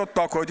arra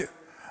jutottak, hogy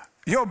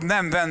jobb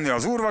nem venni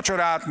az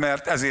úrvacsorát,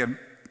 mert ezért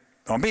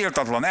a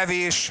méltatlan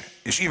evés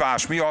és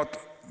ivás miatt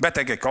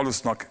betegek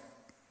alusznak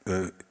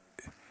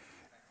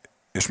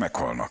és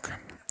meghalnak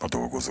a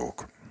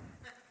dolgozók.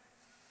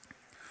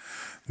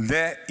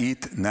 De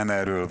itt nem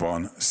erről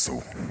van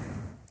szó.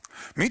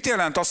 Mit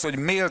jelent az, hogy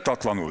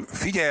méltatlanul?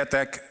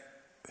 Figyeljetek,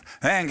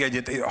 ne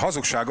engedjétek, a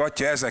hazugság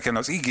atya ezeken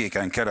az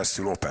igéken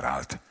keresztül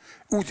operált.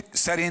 Úgy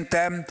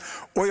szerintem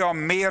olyan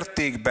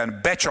mértékben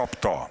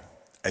becsapta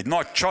egy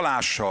nagy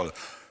csalással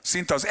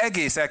szinte az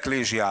egész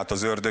eklézsiát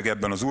az ördög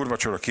ebben az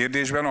úrvacsora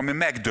kérdésben, ami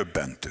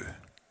megdöbbentő.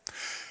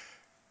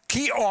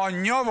 Ki a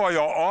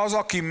nyavaja az,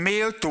 aki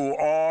méltó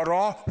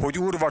arra, hogy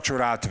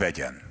úrvacsorát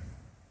vegyen?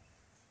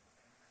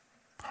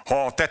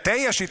 Ha a te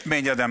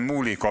teljesítményeden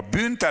múlik, a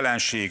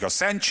bűntelenség, a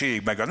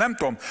szentség, meg a nem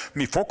tudom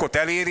mi fokot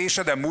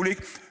eléréseden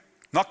múlik,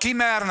 na ki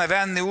merne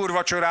venni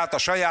úrvacsorát a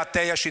saját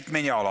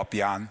teljesítménye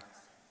alapján?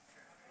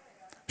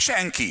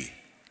 Senki.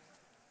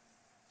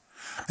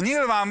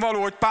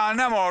 Nyilvánvaló, hogy Pál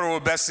nem arról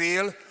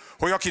beszél,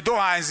 hogy aki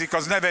dohányzik,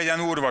 az ne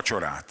vegyen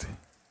úrvacsorát.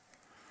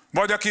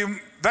 Vagy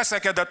aki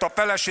veszekedett a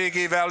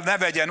feleségével, ne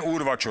vegyen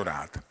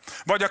úrvacsorát.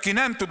 Vagy aki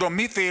nem tudom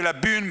miféle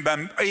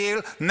bűnben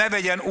él, ne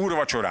vegyen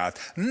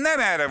úrvacsorát. Nem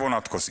erre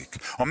vonatkozik.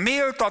 A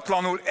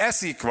méltatlanul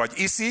eszik vagy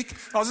iszik,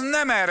 az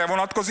nem erre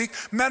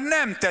vonatkozik, mert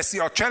nem teszi,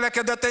 a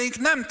cselekedeteink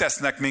nem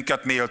tesznek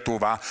minket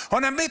méltóvá,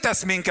 hanem mi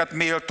tesz minket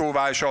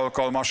méltóvá és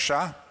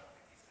alkalmassá?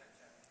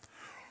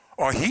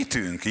 A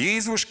hitünk,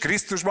 Jézus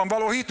Krisztusban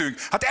való hitünk.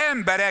 Hát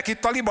emberek,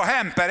 itt a liba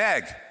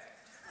hempereg.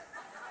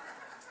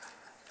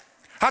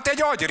 Hát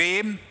egy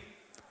agyrém.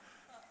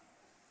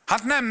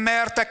 Hát nem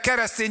mertek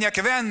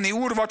keresztények venni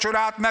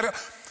úrvacsorát,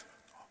 mert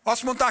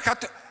azt mondták,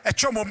 hát egy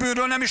csomó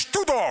bűnről nem is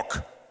tudok.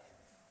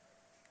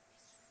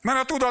 Mert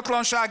a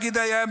tudatlanság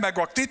ideje, meg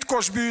a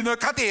titkos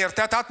bűnök, hát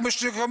érted, hát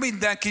most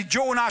mindenki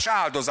dzsónás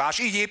áldozás,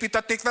 így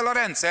építették fel a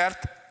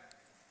rendszert.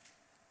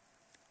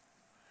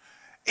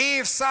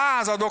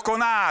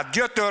 Évszázadokon át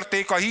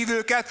gyötörték a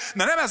hívőket,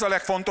 de nem ez a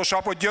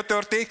legfontosabb, hogy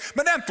gyötörték,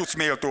 mert nem tudsz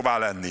méltóvá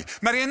lenni.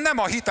 Mert én nem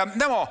a hitem,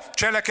 nem a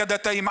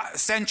cselekedeteim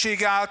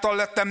szentsége által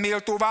lettem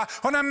méltóvá,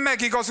 hanem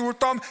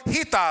megigazultam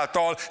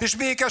hitáltal, és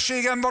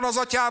békességem van az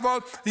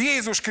Atyával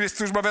Jézus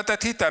Krisztusba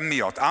vetett hitem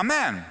miatt.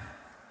 Amen?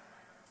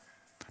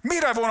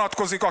 Mire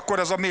vonatkozik akkor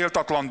ez a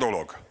méltatlan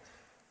dolog?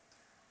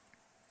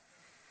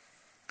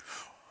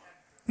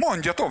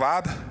 Mondja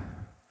tovább.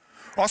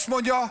 Azt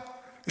mondja,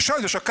 és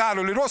sajnos a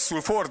Károli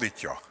rosszul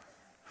fordítja.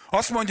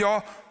 Azt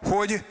mondja,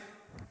 hogy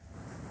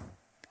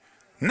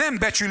nem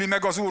becsüli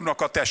meg az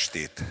Úrnak a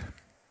testét.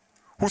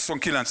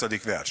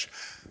 29. vers.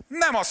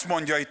 Nem azt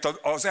mondja itt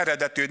az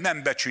eredetű, hogy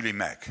nem becsüli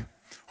meg,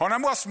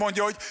 hanem azt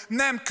mondja, hogy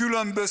nem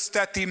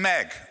különbözteti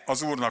meg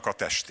az Úrnak a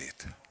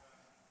testét.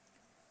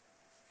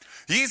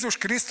 Jézus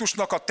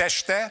Krisztusnak a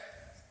teste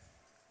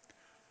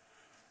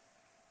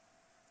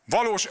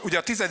valós, ugye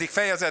a 10.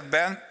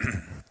 fejezetben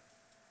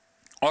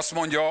azt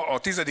mondja a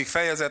 10.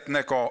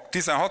 fejezetnek a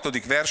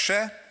 16.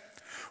 verse,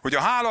 hogy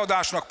a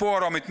hálaadásnak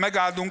pohara, amit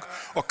megáldunk,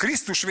 a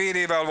Krisztus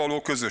vérével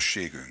való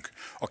közösségünk.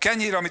 A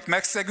kenyér, amit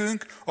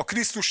megszegünk, a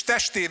Krisztus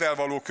testével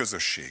való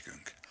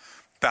közösségünk.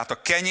 Tehát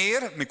a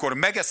kenyér, mikor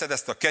megeszed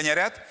ezt a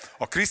kenyeret,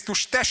 a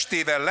Krisztus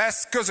testével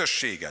lesz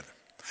közösséged.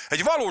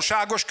 Egy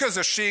valóságos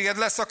közösséged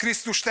lesz a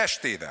Krisztus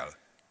testével.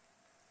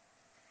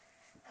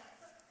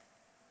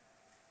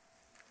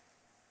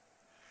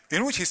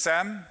 Én úgy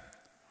hiszem,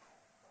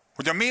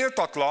 hogy a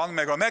méltatlan,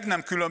 meg a meg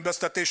nem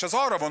különböztetés az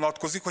arra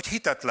vonatkozik, hogy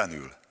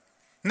hitetlenül,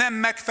 nem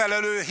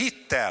megfelelő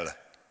hittel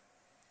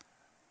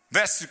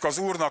vesszük az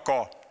Úrnak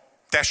a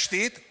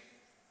testét,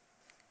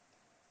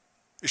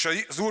 és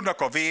az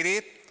Úrnak a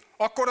vérét,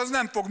 akkor az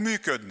nem fog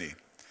működni.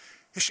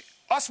 És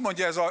azt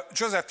mondja ez a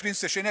Joseph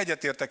Prince, és én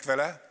egyetértek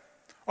vele,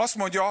 azt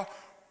mondja,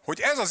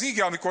 hogy ez az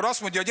ige, amikor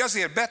azt mondja, hogy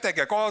azért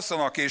betegek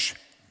alszanak, és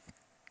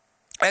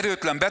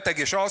erőtlen beteg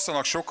és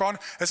alszanak sokan,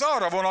 ez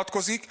arra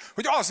vonatkozik,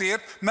 hogy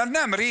azért, mert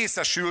nem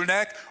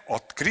részesülnek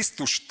a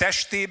Krisztus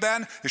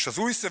testében és az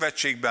új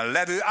szövetségben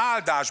levő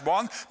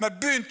áldásban, mert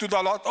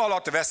bűntudat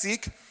alatt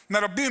veszik,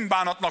 mert a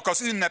bűnbánatnak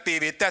az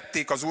ünnepévé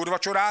tették az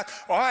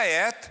úrvacsorát,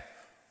 ahelyett,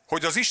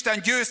 hogy az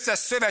Isten győztes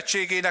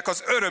szövetségének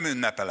az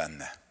örömünnepe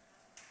lenne.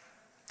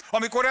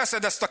 Amikor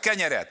eszed ezt a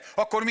kenyeret,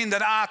 akkor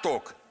minden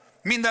átok,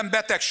 minden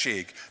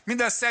betegség,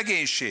 minden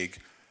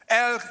szegénység,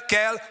 el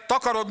kell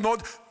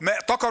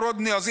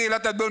takarodni az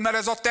életedből, mert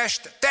ez a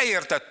test te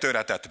érted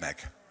töretett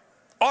meg.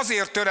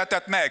 Azért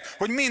töretett meg,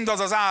 hogy mindaz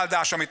az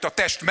áldás, amit a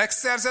test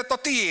megszerzett, a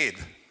tiéd.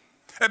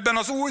 Ebben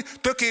az új,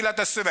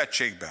 tökéletes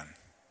szövetségben.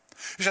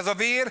 És ez a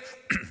vér,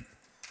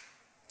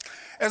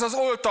 ez az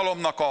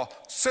oltalomnak, a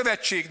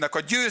szövetségnek a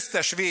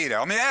győztes vére,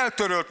 ami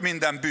eltörölt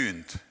minden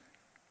bűnt.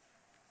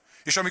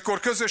 És amikor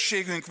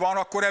közösségünk van,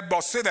 akkor ebbe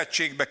a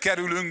szövetségbe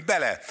kerülünk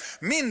bele.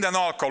 Minden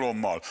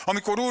alkalommal,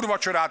 amikor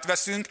úrvacsorát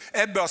veszünk,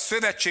 ebbe a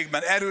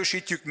szövetségben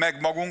erősítjük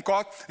meg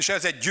magunkat, és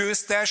ez egy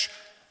győztes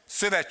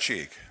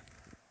szövetség.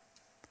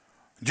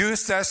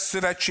 Győztes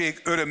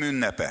szövetség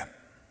örömünnepe.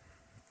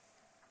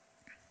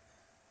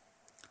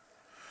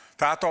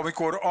 Tehát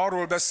amikor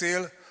arról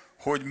beszél,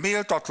 hogy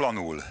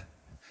méltatlanul,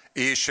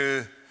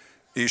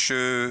 és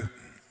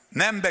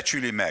nem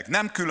becsüli meg,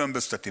 nem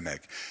különbözteti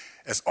meg,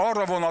 ez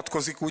arra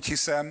vonatkozik, úgy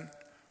hiszem,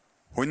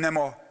 hogy nem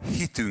a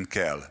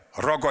hitünkkel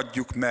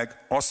ragadjuk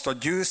meg azt a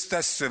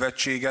győztes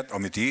szövetséget,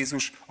 amit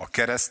Jézus a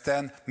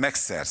kereszten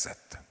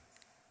megszerzett.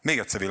 Még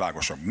egyszer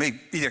világosabb,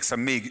 igyekszem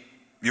még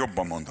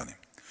jobban mondani.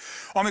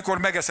 Amikor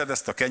megeszed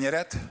ezt a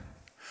kenyeret,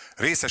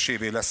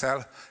 részesévé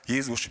leszel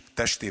Jézus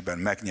testében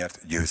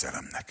megnyert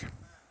győzelemnek.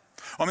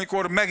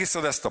 Amikor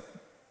megiszod ezt a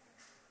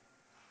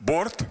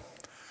bort,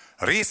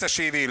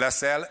 részesévé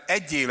leszel,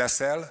 egyé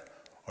leszel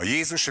a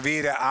Jézus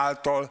vére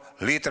által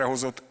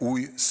létrehozott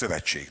új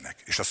szövetségnek.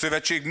 És a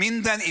szövetség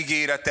minden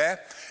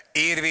ígérete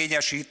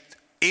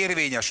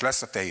érvényes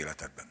lesz a te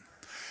életedben.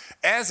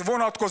 Ez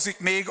vonatkozik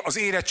még az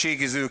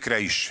érettségizőkre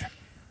is.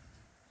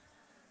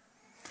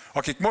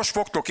 Akik most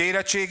fogtok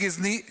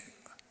érettségizni,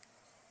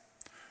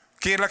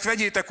 kérlek,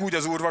 vegyétek úgy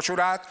az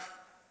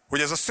úrvacsorát,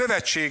 hogy ez a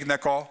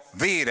szövetségnek a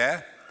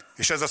vére,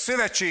 és ez a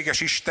szövetséges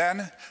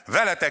Isten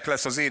veletek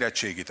lesz az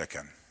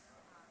érettségiteken.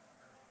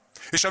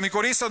 És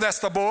amikor iszod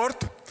ezt a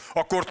bort,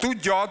 akkor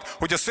tudjad,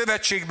 hogy a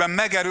szövetségben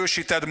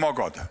megerősíted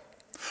magad.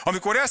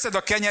 Amikor eszed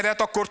a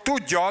kenyeret, akkor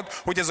tudjad,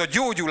 hogy ez a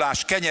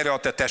gyógyulás kenyere a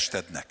te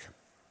testednek.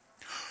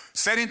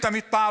 Szerintem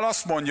itt Pál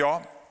azt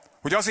mondja,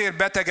 hogy azért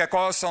betegek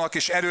alszanak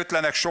és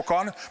erőtlenek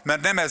sokan,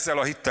 mert nem ezzel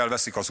a hittel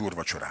veszik az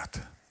úrvacsorát.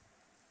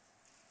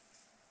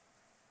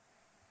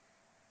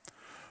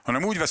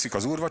 Hanem úgy veszik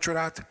az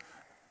úrvacsorát,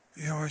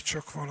 jaj,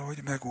 csak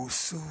valahogy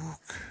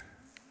megússzuk.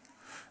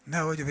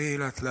 Nehogy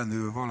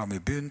véletlenül valami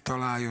bűnt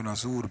találjon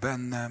az Úr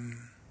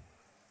bennem.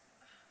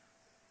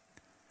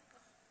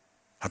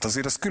 Hát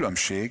azért ez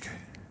különbség,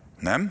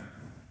 nem?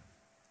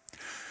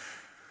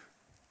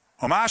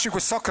 A másik,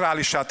 hogy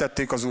szakrálissá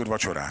tették az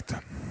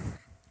úrvacsorát.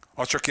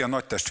 Az csak ilyen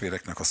nagy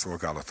testvéreknek a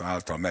szolgálata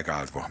által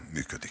megáldva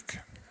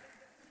működik.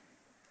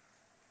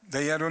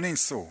 De ilyenről nincs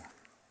szó.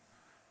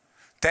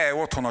 Te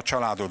otthon a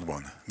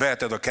családodban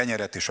veheted a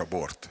kenyeret és a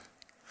bort.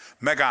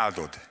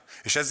 Megáldod.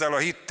 És ezzel a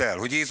hittel,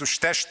 hogy Jézus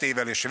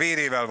testével és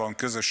vérével van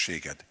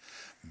közösséged,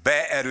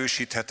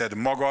 beerősítheted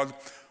magad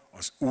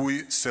az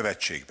új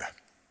szövetségbe.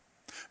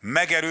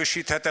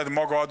 Megerősítheted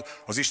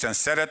magad az Isten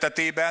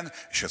szeretetében,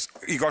 és az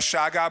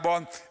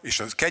igazságában, és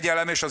a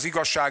kegyelem és az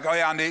igazság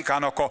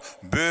ajándékának a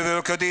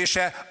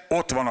bővölködése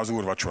ott van az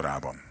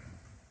úrvacsorában.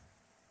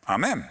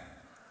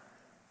 Amen?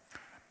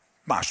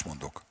 Más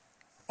mondok.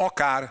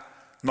 Akár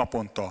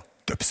naponta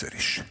többször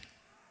is.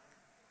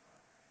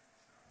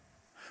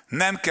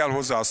 Nem kell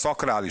hozzá a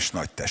szakrális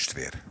nagy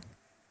testvér,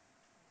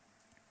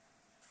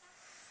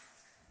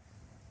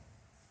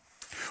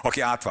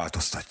 aki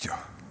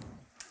átváltoztatja.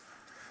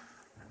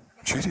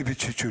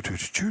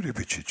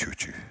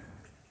 Csiribicsi,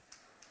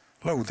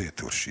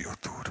 Laudétur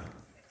siotur.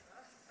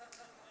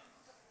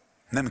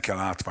 Nem kell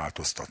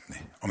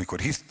átváltoztatni. Amikor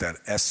hittel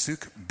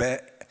esszük,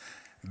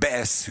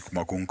 beesszük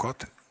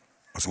magunkat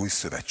az új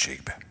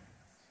szövetségbe.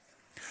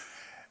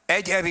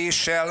 Egy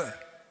evéssel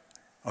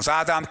az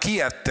Ádám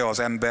kiette az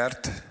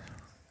embert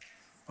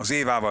az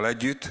Évával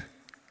együtt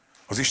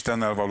az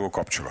Istennel való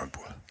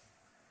kapcsolatból,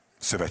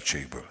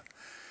 szövetségből.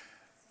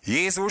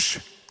 Jézus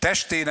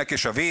testének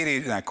és a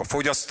vérének a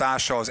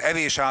fogyasztása, az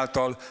evés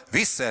által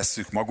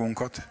visszaesszük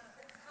magunkat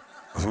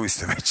az új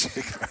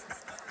szövetségre.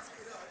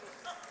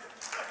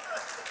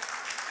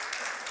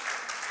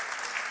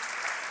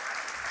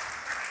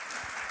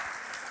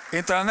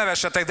 Én talán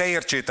nevessetek, de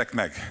értsétek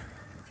meg.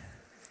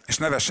 És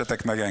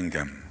nevessetek meg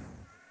engem.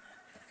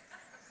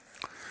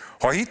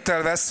 Ha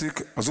hittel vesszük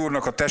az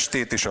Úrnak a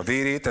testét és a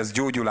vérét, ez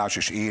gyógyulás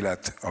és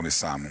élet, ami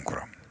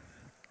számunkra.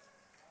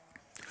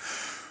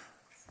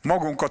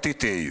 Magunkat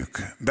ítéljük.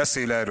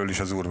 Beszél erről is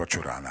az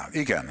úrvacsoránál.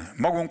 Igen,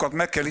 magunkat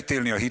meg kell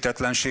ítélni a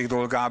hitetlenség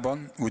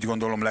dolgában, úgy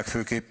gondolom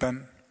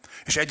legfőképpen,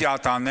 és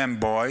egyáltalán nem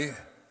baj,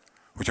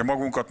 hogyha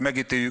magunkat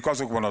megítéljük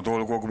azokban a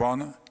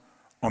dolgokban,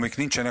 amik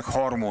nincsenek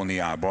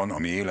harmóniában a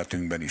mi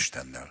életünkben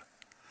Istennel.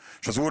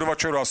 És az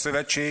úrvacsora, a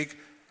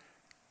szövetség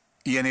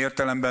ilyen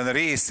értelemben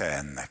része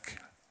ennek.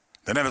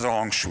 De nem ez a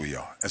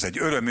hangsúlya. Ez egy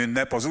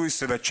örömünnep, az új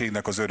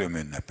szövetségnek az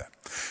örömünnepe.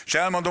 És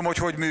elmondom,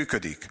 hogy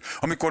működik.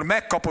 Amikor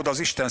megkapod az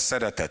Isten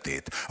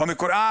szeretetét,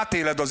 amikor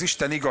átéled az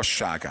Isten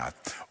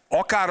igazságát,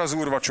 akár az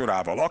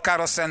úrvacsorával, akár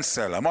a Szent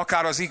Szellem,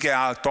 akár az ige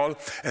által,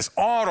 ez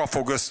arra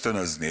fog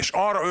ösztönözni, és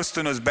arra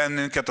ösztönöz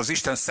bennünket az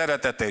Isten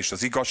szeretete és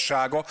az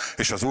igazsága,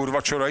 és az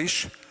úrvacsora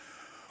is,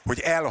 hogy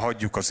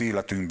elhagyjuk az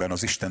életünkben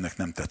az Istennek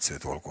nem tetsző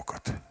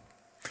dolgokat.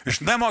 És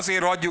nem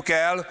azért hagyjuk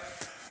el,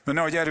 mert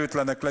nehogy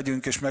erőtlenek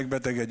legyünk, és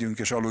megbetegedjünk,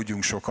 és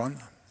aludjunk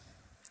sokan,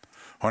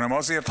 hanem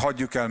azért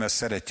hagyjuk el, mert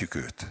szeretjük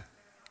őt.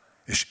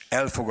 És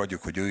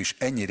elfogadjuk, hogy ő is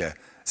ennyire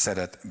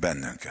szeret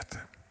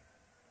bennünket.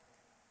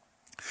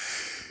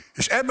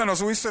 És ebben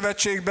az új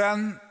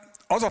szövetségben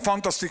az a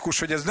fantasztikus,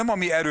 hogy ez nem a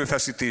mi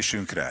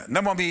erőfeszítésünkre,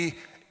 nem a mi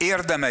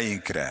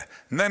érdemeinkre,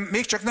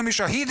 még csak nem is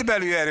a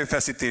hitbeli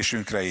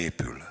erőfeszítésünkre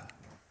épül.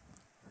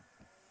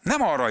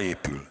 Nem arra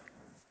épül.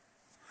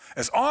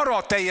 Ez arra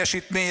a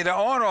teljesítményre,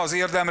 arra az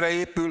érdemre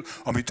épül,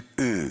 amit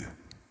ő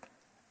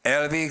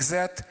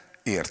elvégzett,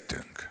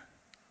 értünk.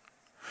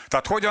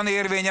 Tehát hogyan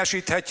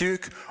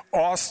érvényesíthetjük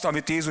azt,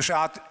 amit Jézus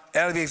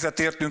elvégzett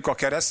értünk a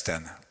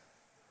kereszten?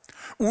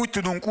 Úgy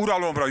tudunk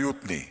uralomra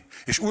jutni,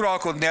 és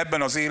uralkodni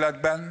ebben az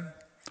életben,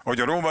 ahogy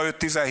a Róma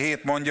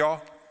 5.17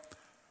 mondja,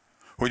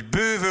 hogy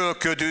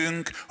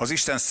bővölködünk az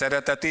Isten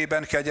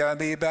szeretetében,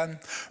 kegyelmében,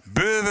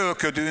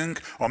 bővölködünk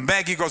a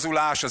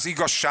megigazulás, az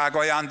igazság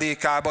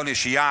ajándékában,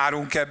 és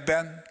járunk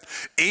ebben,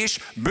 és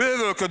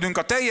bővölködünk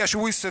a teljes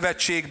új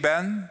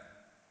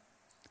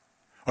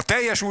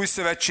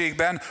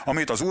szövetségben,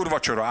 amit az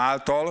úrvacsora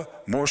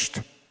által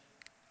most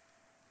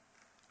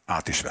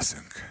át is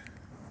veszünk.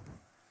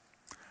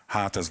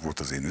 Hát ez volt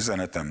az én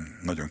üzenetem,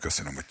 nagyon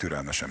köszönöm, hogy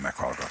türelmesen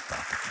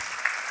meghallgattátok.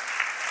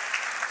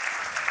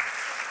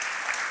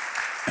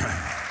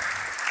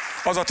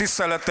 Az a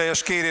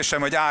tiszteletteljes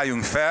kérésem, hogy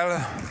álljunk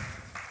fel,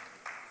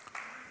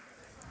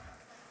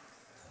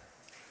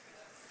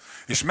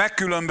 és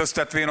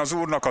megkülönböztetvén az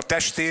Úrnak a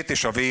testét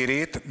és a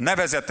vérét,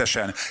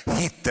 nevezetesen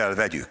hittel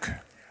vegyük.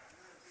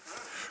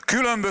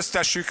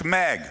 Különböztessük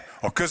meg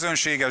a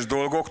közönséges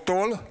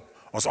dolgoktól,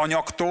 az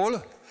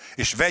anyagtól,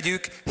 és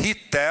vegyük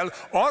hittel,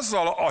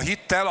 azzal a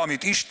hittel,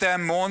 amit Isten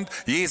mond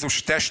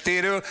Jézus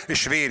testéről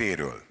és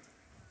véréről.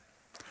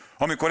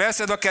 Amikor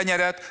eszed a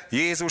kenyeret,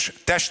 Jézus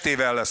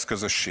testével lesz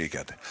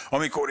közösséged.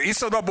 Amikor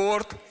iszod a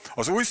bort,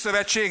 az új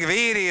szövetség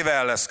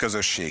vérével lesz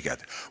közösséged.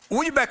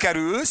 Úgy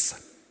bekerülsz,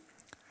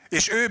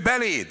 és ő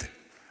beléd.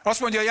 Azt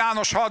mondja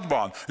János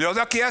 6-ban, hogy az,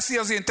 aki eszi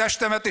az én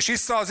testemet, és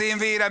issza az én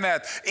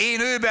véremet, én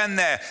ő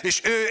benne,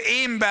 és ő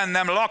én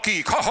bennem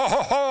lakik.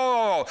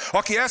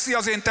 Aki eszi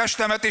az én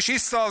testemet, és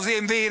issza az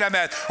én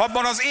véremet,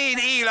 abban az én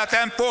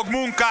életem fog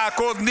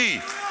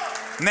munkálkodni.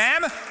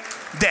 Nem?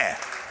 De.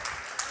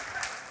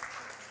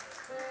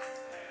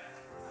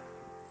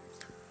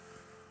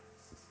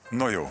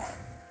 No jó,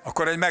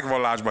 akkor egy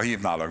megvallásba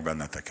hívnálak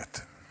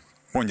benneteket.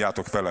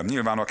 Mondjátok velem,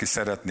 nyilván aki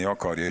szeretni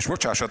akarja, és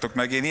bocsássatok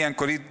meg, én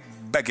ilyenkor itt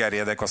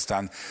begerjedek,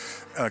 aztán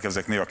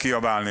elkezdek néha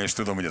kiabálni, és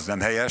tudom, hogy ez nem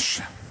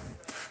helyes.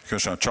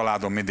 Különösen a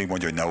családom mindig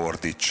mondja, hogy ne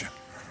ordíts.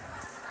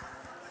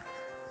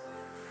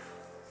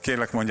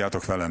 Kérlek,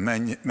 mondjátok velem,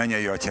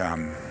 mennyei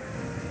atyám,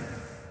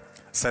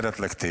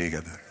 szeretlek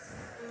téged.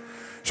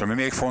 És ami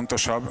még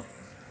fontosabb,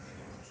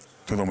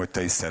 tudom, hogy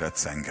te is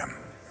szeretsz engem.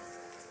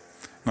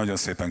 Nagyon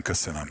szépen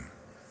köszönöm,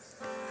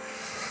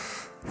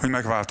 hogy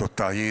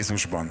megváltottál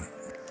Jézusban,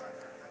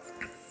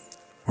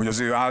 hogy az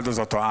ő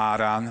áldozata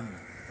árán,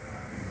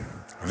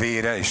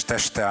 vére és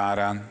teste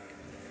árán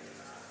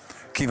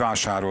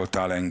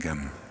kivásároltál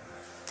engem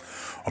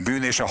a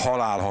bűn és a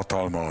halál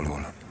hatalma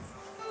alól.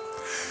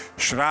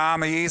 S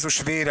rám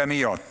Jézus vére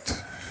miatt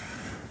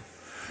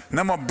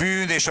nem a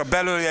bűn és a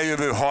belőle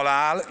jövő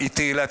halál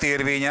ítélet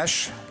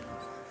érvényes,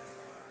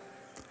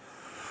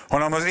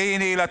 hanem az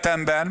én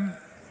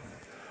életemben,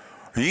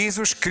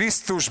 Jézus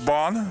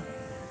Krisztusban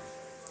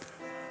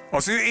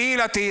az ő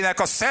életének,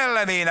 a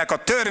szellemének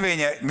a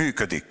törvénye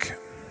működik.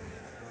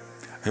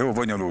 Jó,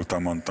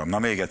 bonyolultan mondtam. Na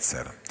még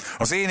egyszer.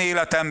 Az én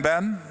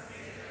életemben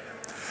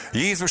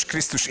Jézus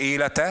Krisztus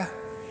élete,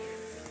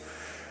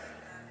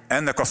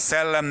 ennek a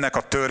szellemnek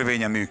a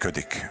törvénye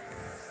működik.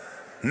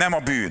 Nem a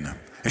bűn,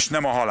 és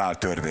nem a halál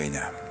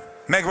törvénye.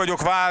 Meg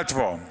vagyok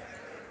váltva.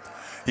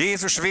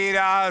 Jézus vére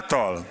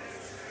által.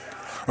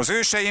 Az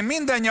őseim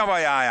minden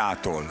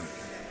nyavajájától.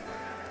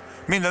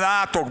 Minden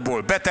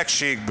átokból,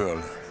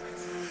 betegségből,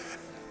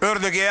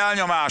 ördögi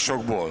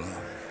elnyomásokból.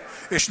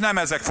 És nem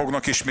ezek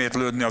fognak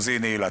ismétlődni az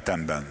én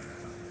életemben,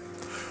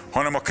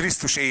 hanem a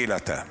Krisztus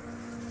élete.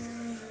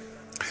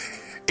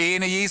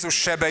 Én Jézus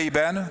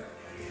sebeiben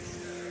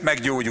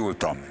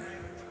meggyógyultam.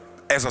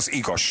 Ez az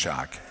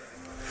igazság.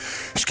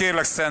 És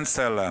kérlek, Szent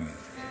Szellem,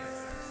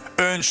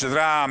 öntsd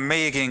rám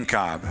még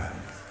inkább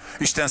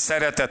Isten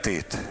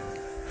szeretetét,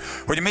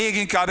 hogy még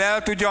inkább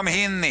el tudjam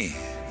hinni,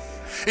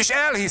 és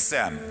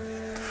elhiszem,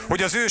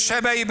 hogy az ő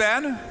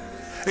sebeiben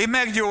én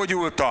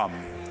meggyógyultam,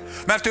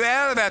 mert ő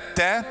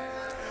elvette,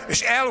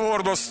 és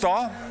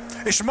elhordozta,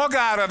 és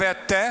magára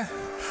vette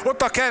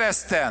ott a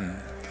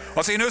kereszten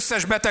az én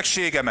összes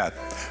betegségemet,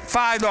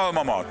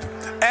 fájdalmamat,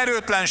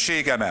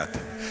 erőtlenségemet,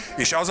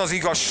 és az az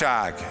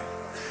igazság.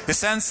 És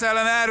Szent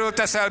Szellem, erről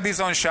teszel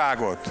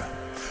bizonyságot,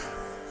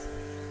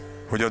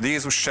 hogy a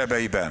Jézus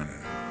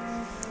sebeiben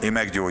én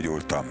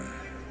meggyógyultam.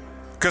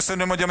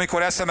 Köszönöm, hogy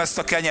amikor eszem ezt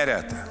a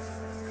kenyeret,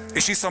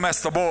 és iszom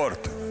ezt a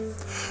bort,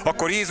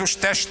 akkor Jézus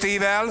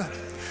testével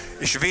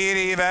és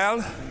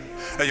vérével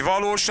egy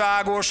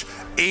valóságos,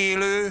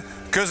 élő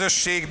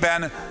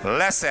közösségben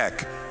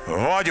leszek,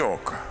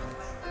 vagyok.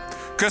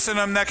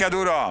 Köszönöm neked,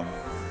 Uram,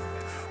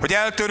 hogy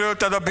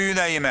eltörölted a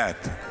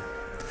bűneimet,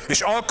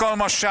 és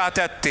alkalmassá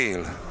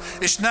tettél,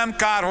 és nem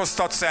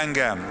kárhoztatsz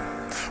engem,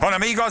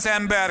 hanem igaz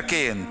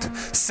emberként,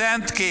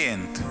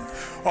 szentként,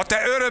 a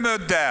te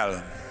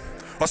örömöddel,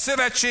 a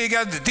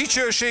szövetséged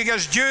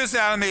dicsőséges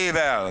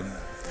győzelmével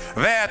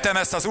vehetem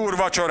ezt az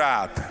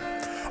úrvacsorát,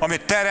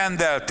 amit te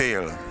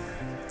rendeltél,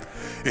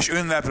 és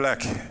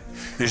ünneplek,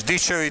 és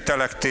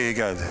dicsőítelek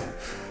téged.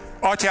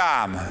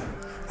 Atyám,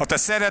 a te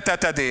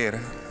szeretetedért,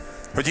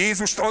 hogy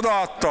Jézust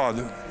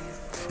odaadtad,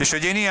 és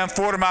hogy én ilyen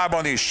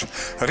formában is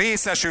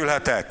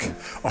részesülhetek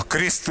a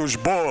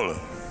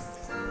Krisztusból.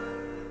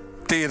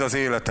 Téd az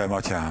életem,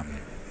 Atyám.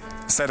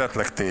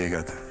 Szeretlek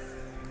téged,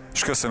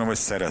 és köszönöm, hogy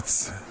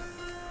szeretsz,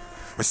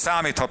 hogy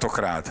számíthatok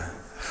rád,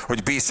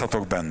 hogy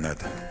bízhatok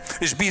benned.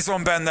 És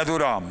bízom benned,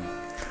 Uram,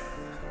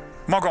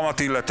 magamat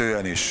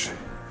illetően is,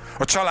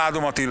 a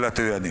családomat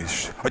illetően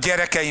is, a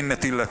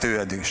gyerekeimet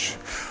illetően is,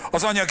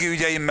 az anyagi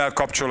ügyeimmel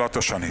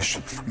kapcsolatosan is.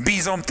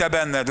 Bízom te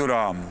benned,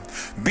 Uram,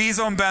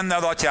 bízom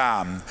benned,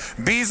 Atyám,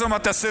 bízom a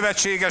te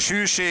szövetséges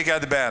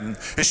hűségedben,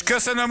 és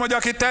köszönöm, hogy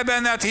aki te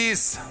benned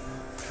hisz,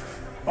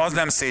 az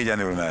nem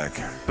szégyenül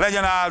meg.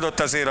 Legyen áldott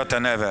ezért a te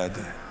neved.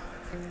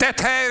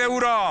 Tedd helyre,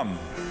 Uram,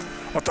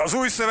 az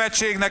új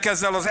szövetségnek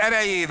ezzel az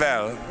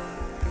erejével,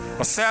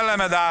 a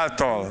szellemed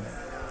által,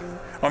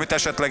 amit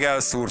esetleg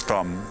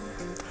elszúrtam,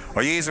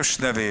 a Jézus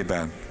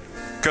nevében.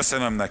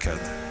 Köszönöm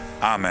neked.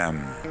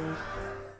 Ámen.